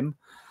these to him.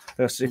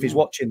 If he's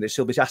watching this,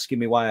 he'll be asking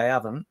me why I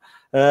haven't.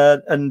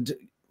 And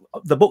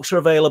the books are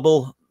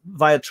available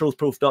via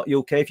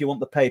truthproof.uk if you want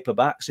the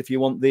paperbacks. If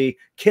you want the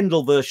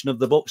Kindle version of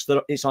the books,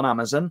 it's on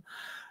Amazon.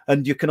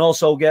 And you can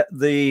also get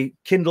the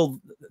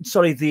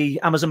the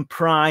Amazon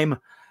Prime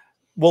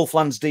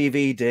Wolflands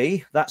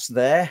DVD. That's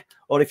there.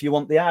 Or if you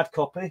want the hard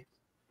copy,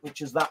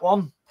 which is that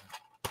one,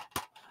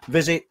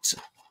 visit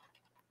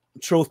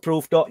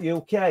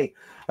truthproof.uk.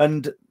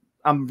 And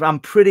I'm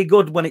pretty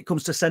good when it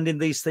comes to sending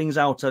these things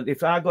out. And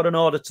if I got an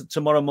order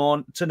tomorrow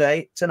morning,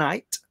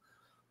 tonight,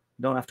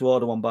 don't have to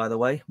order one, by the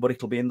way, but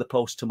it'll be in the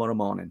post tomorrow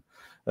morning.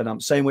 And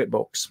I'm same with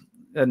books.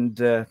 And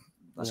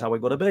that's how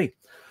we've got to be.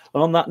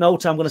 And on that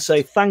note, I'm going to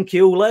say thank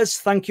you, Les.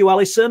 Thank you,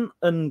 Alison.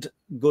 And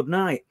good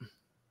night.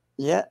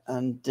 Yeah.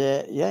 And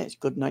it's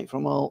good night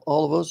from all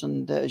of us.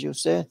 And as you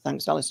say,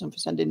 thanks, Alison, for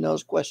sending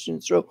those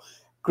questions through.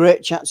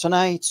 Great chat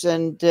tonight,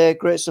 and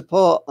great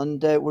support.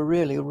 And we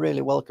really,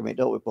 really welcome it,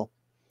 don't we, Paul?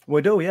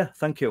 We do, yeah.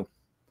 Thank you.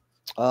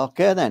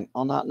 Okay, then.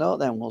 On that note,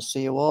 then, we'll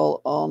see you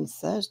all on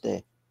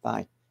Thursday.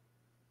 Bye.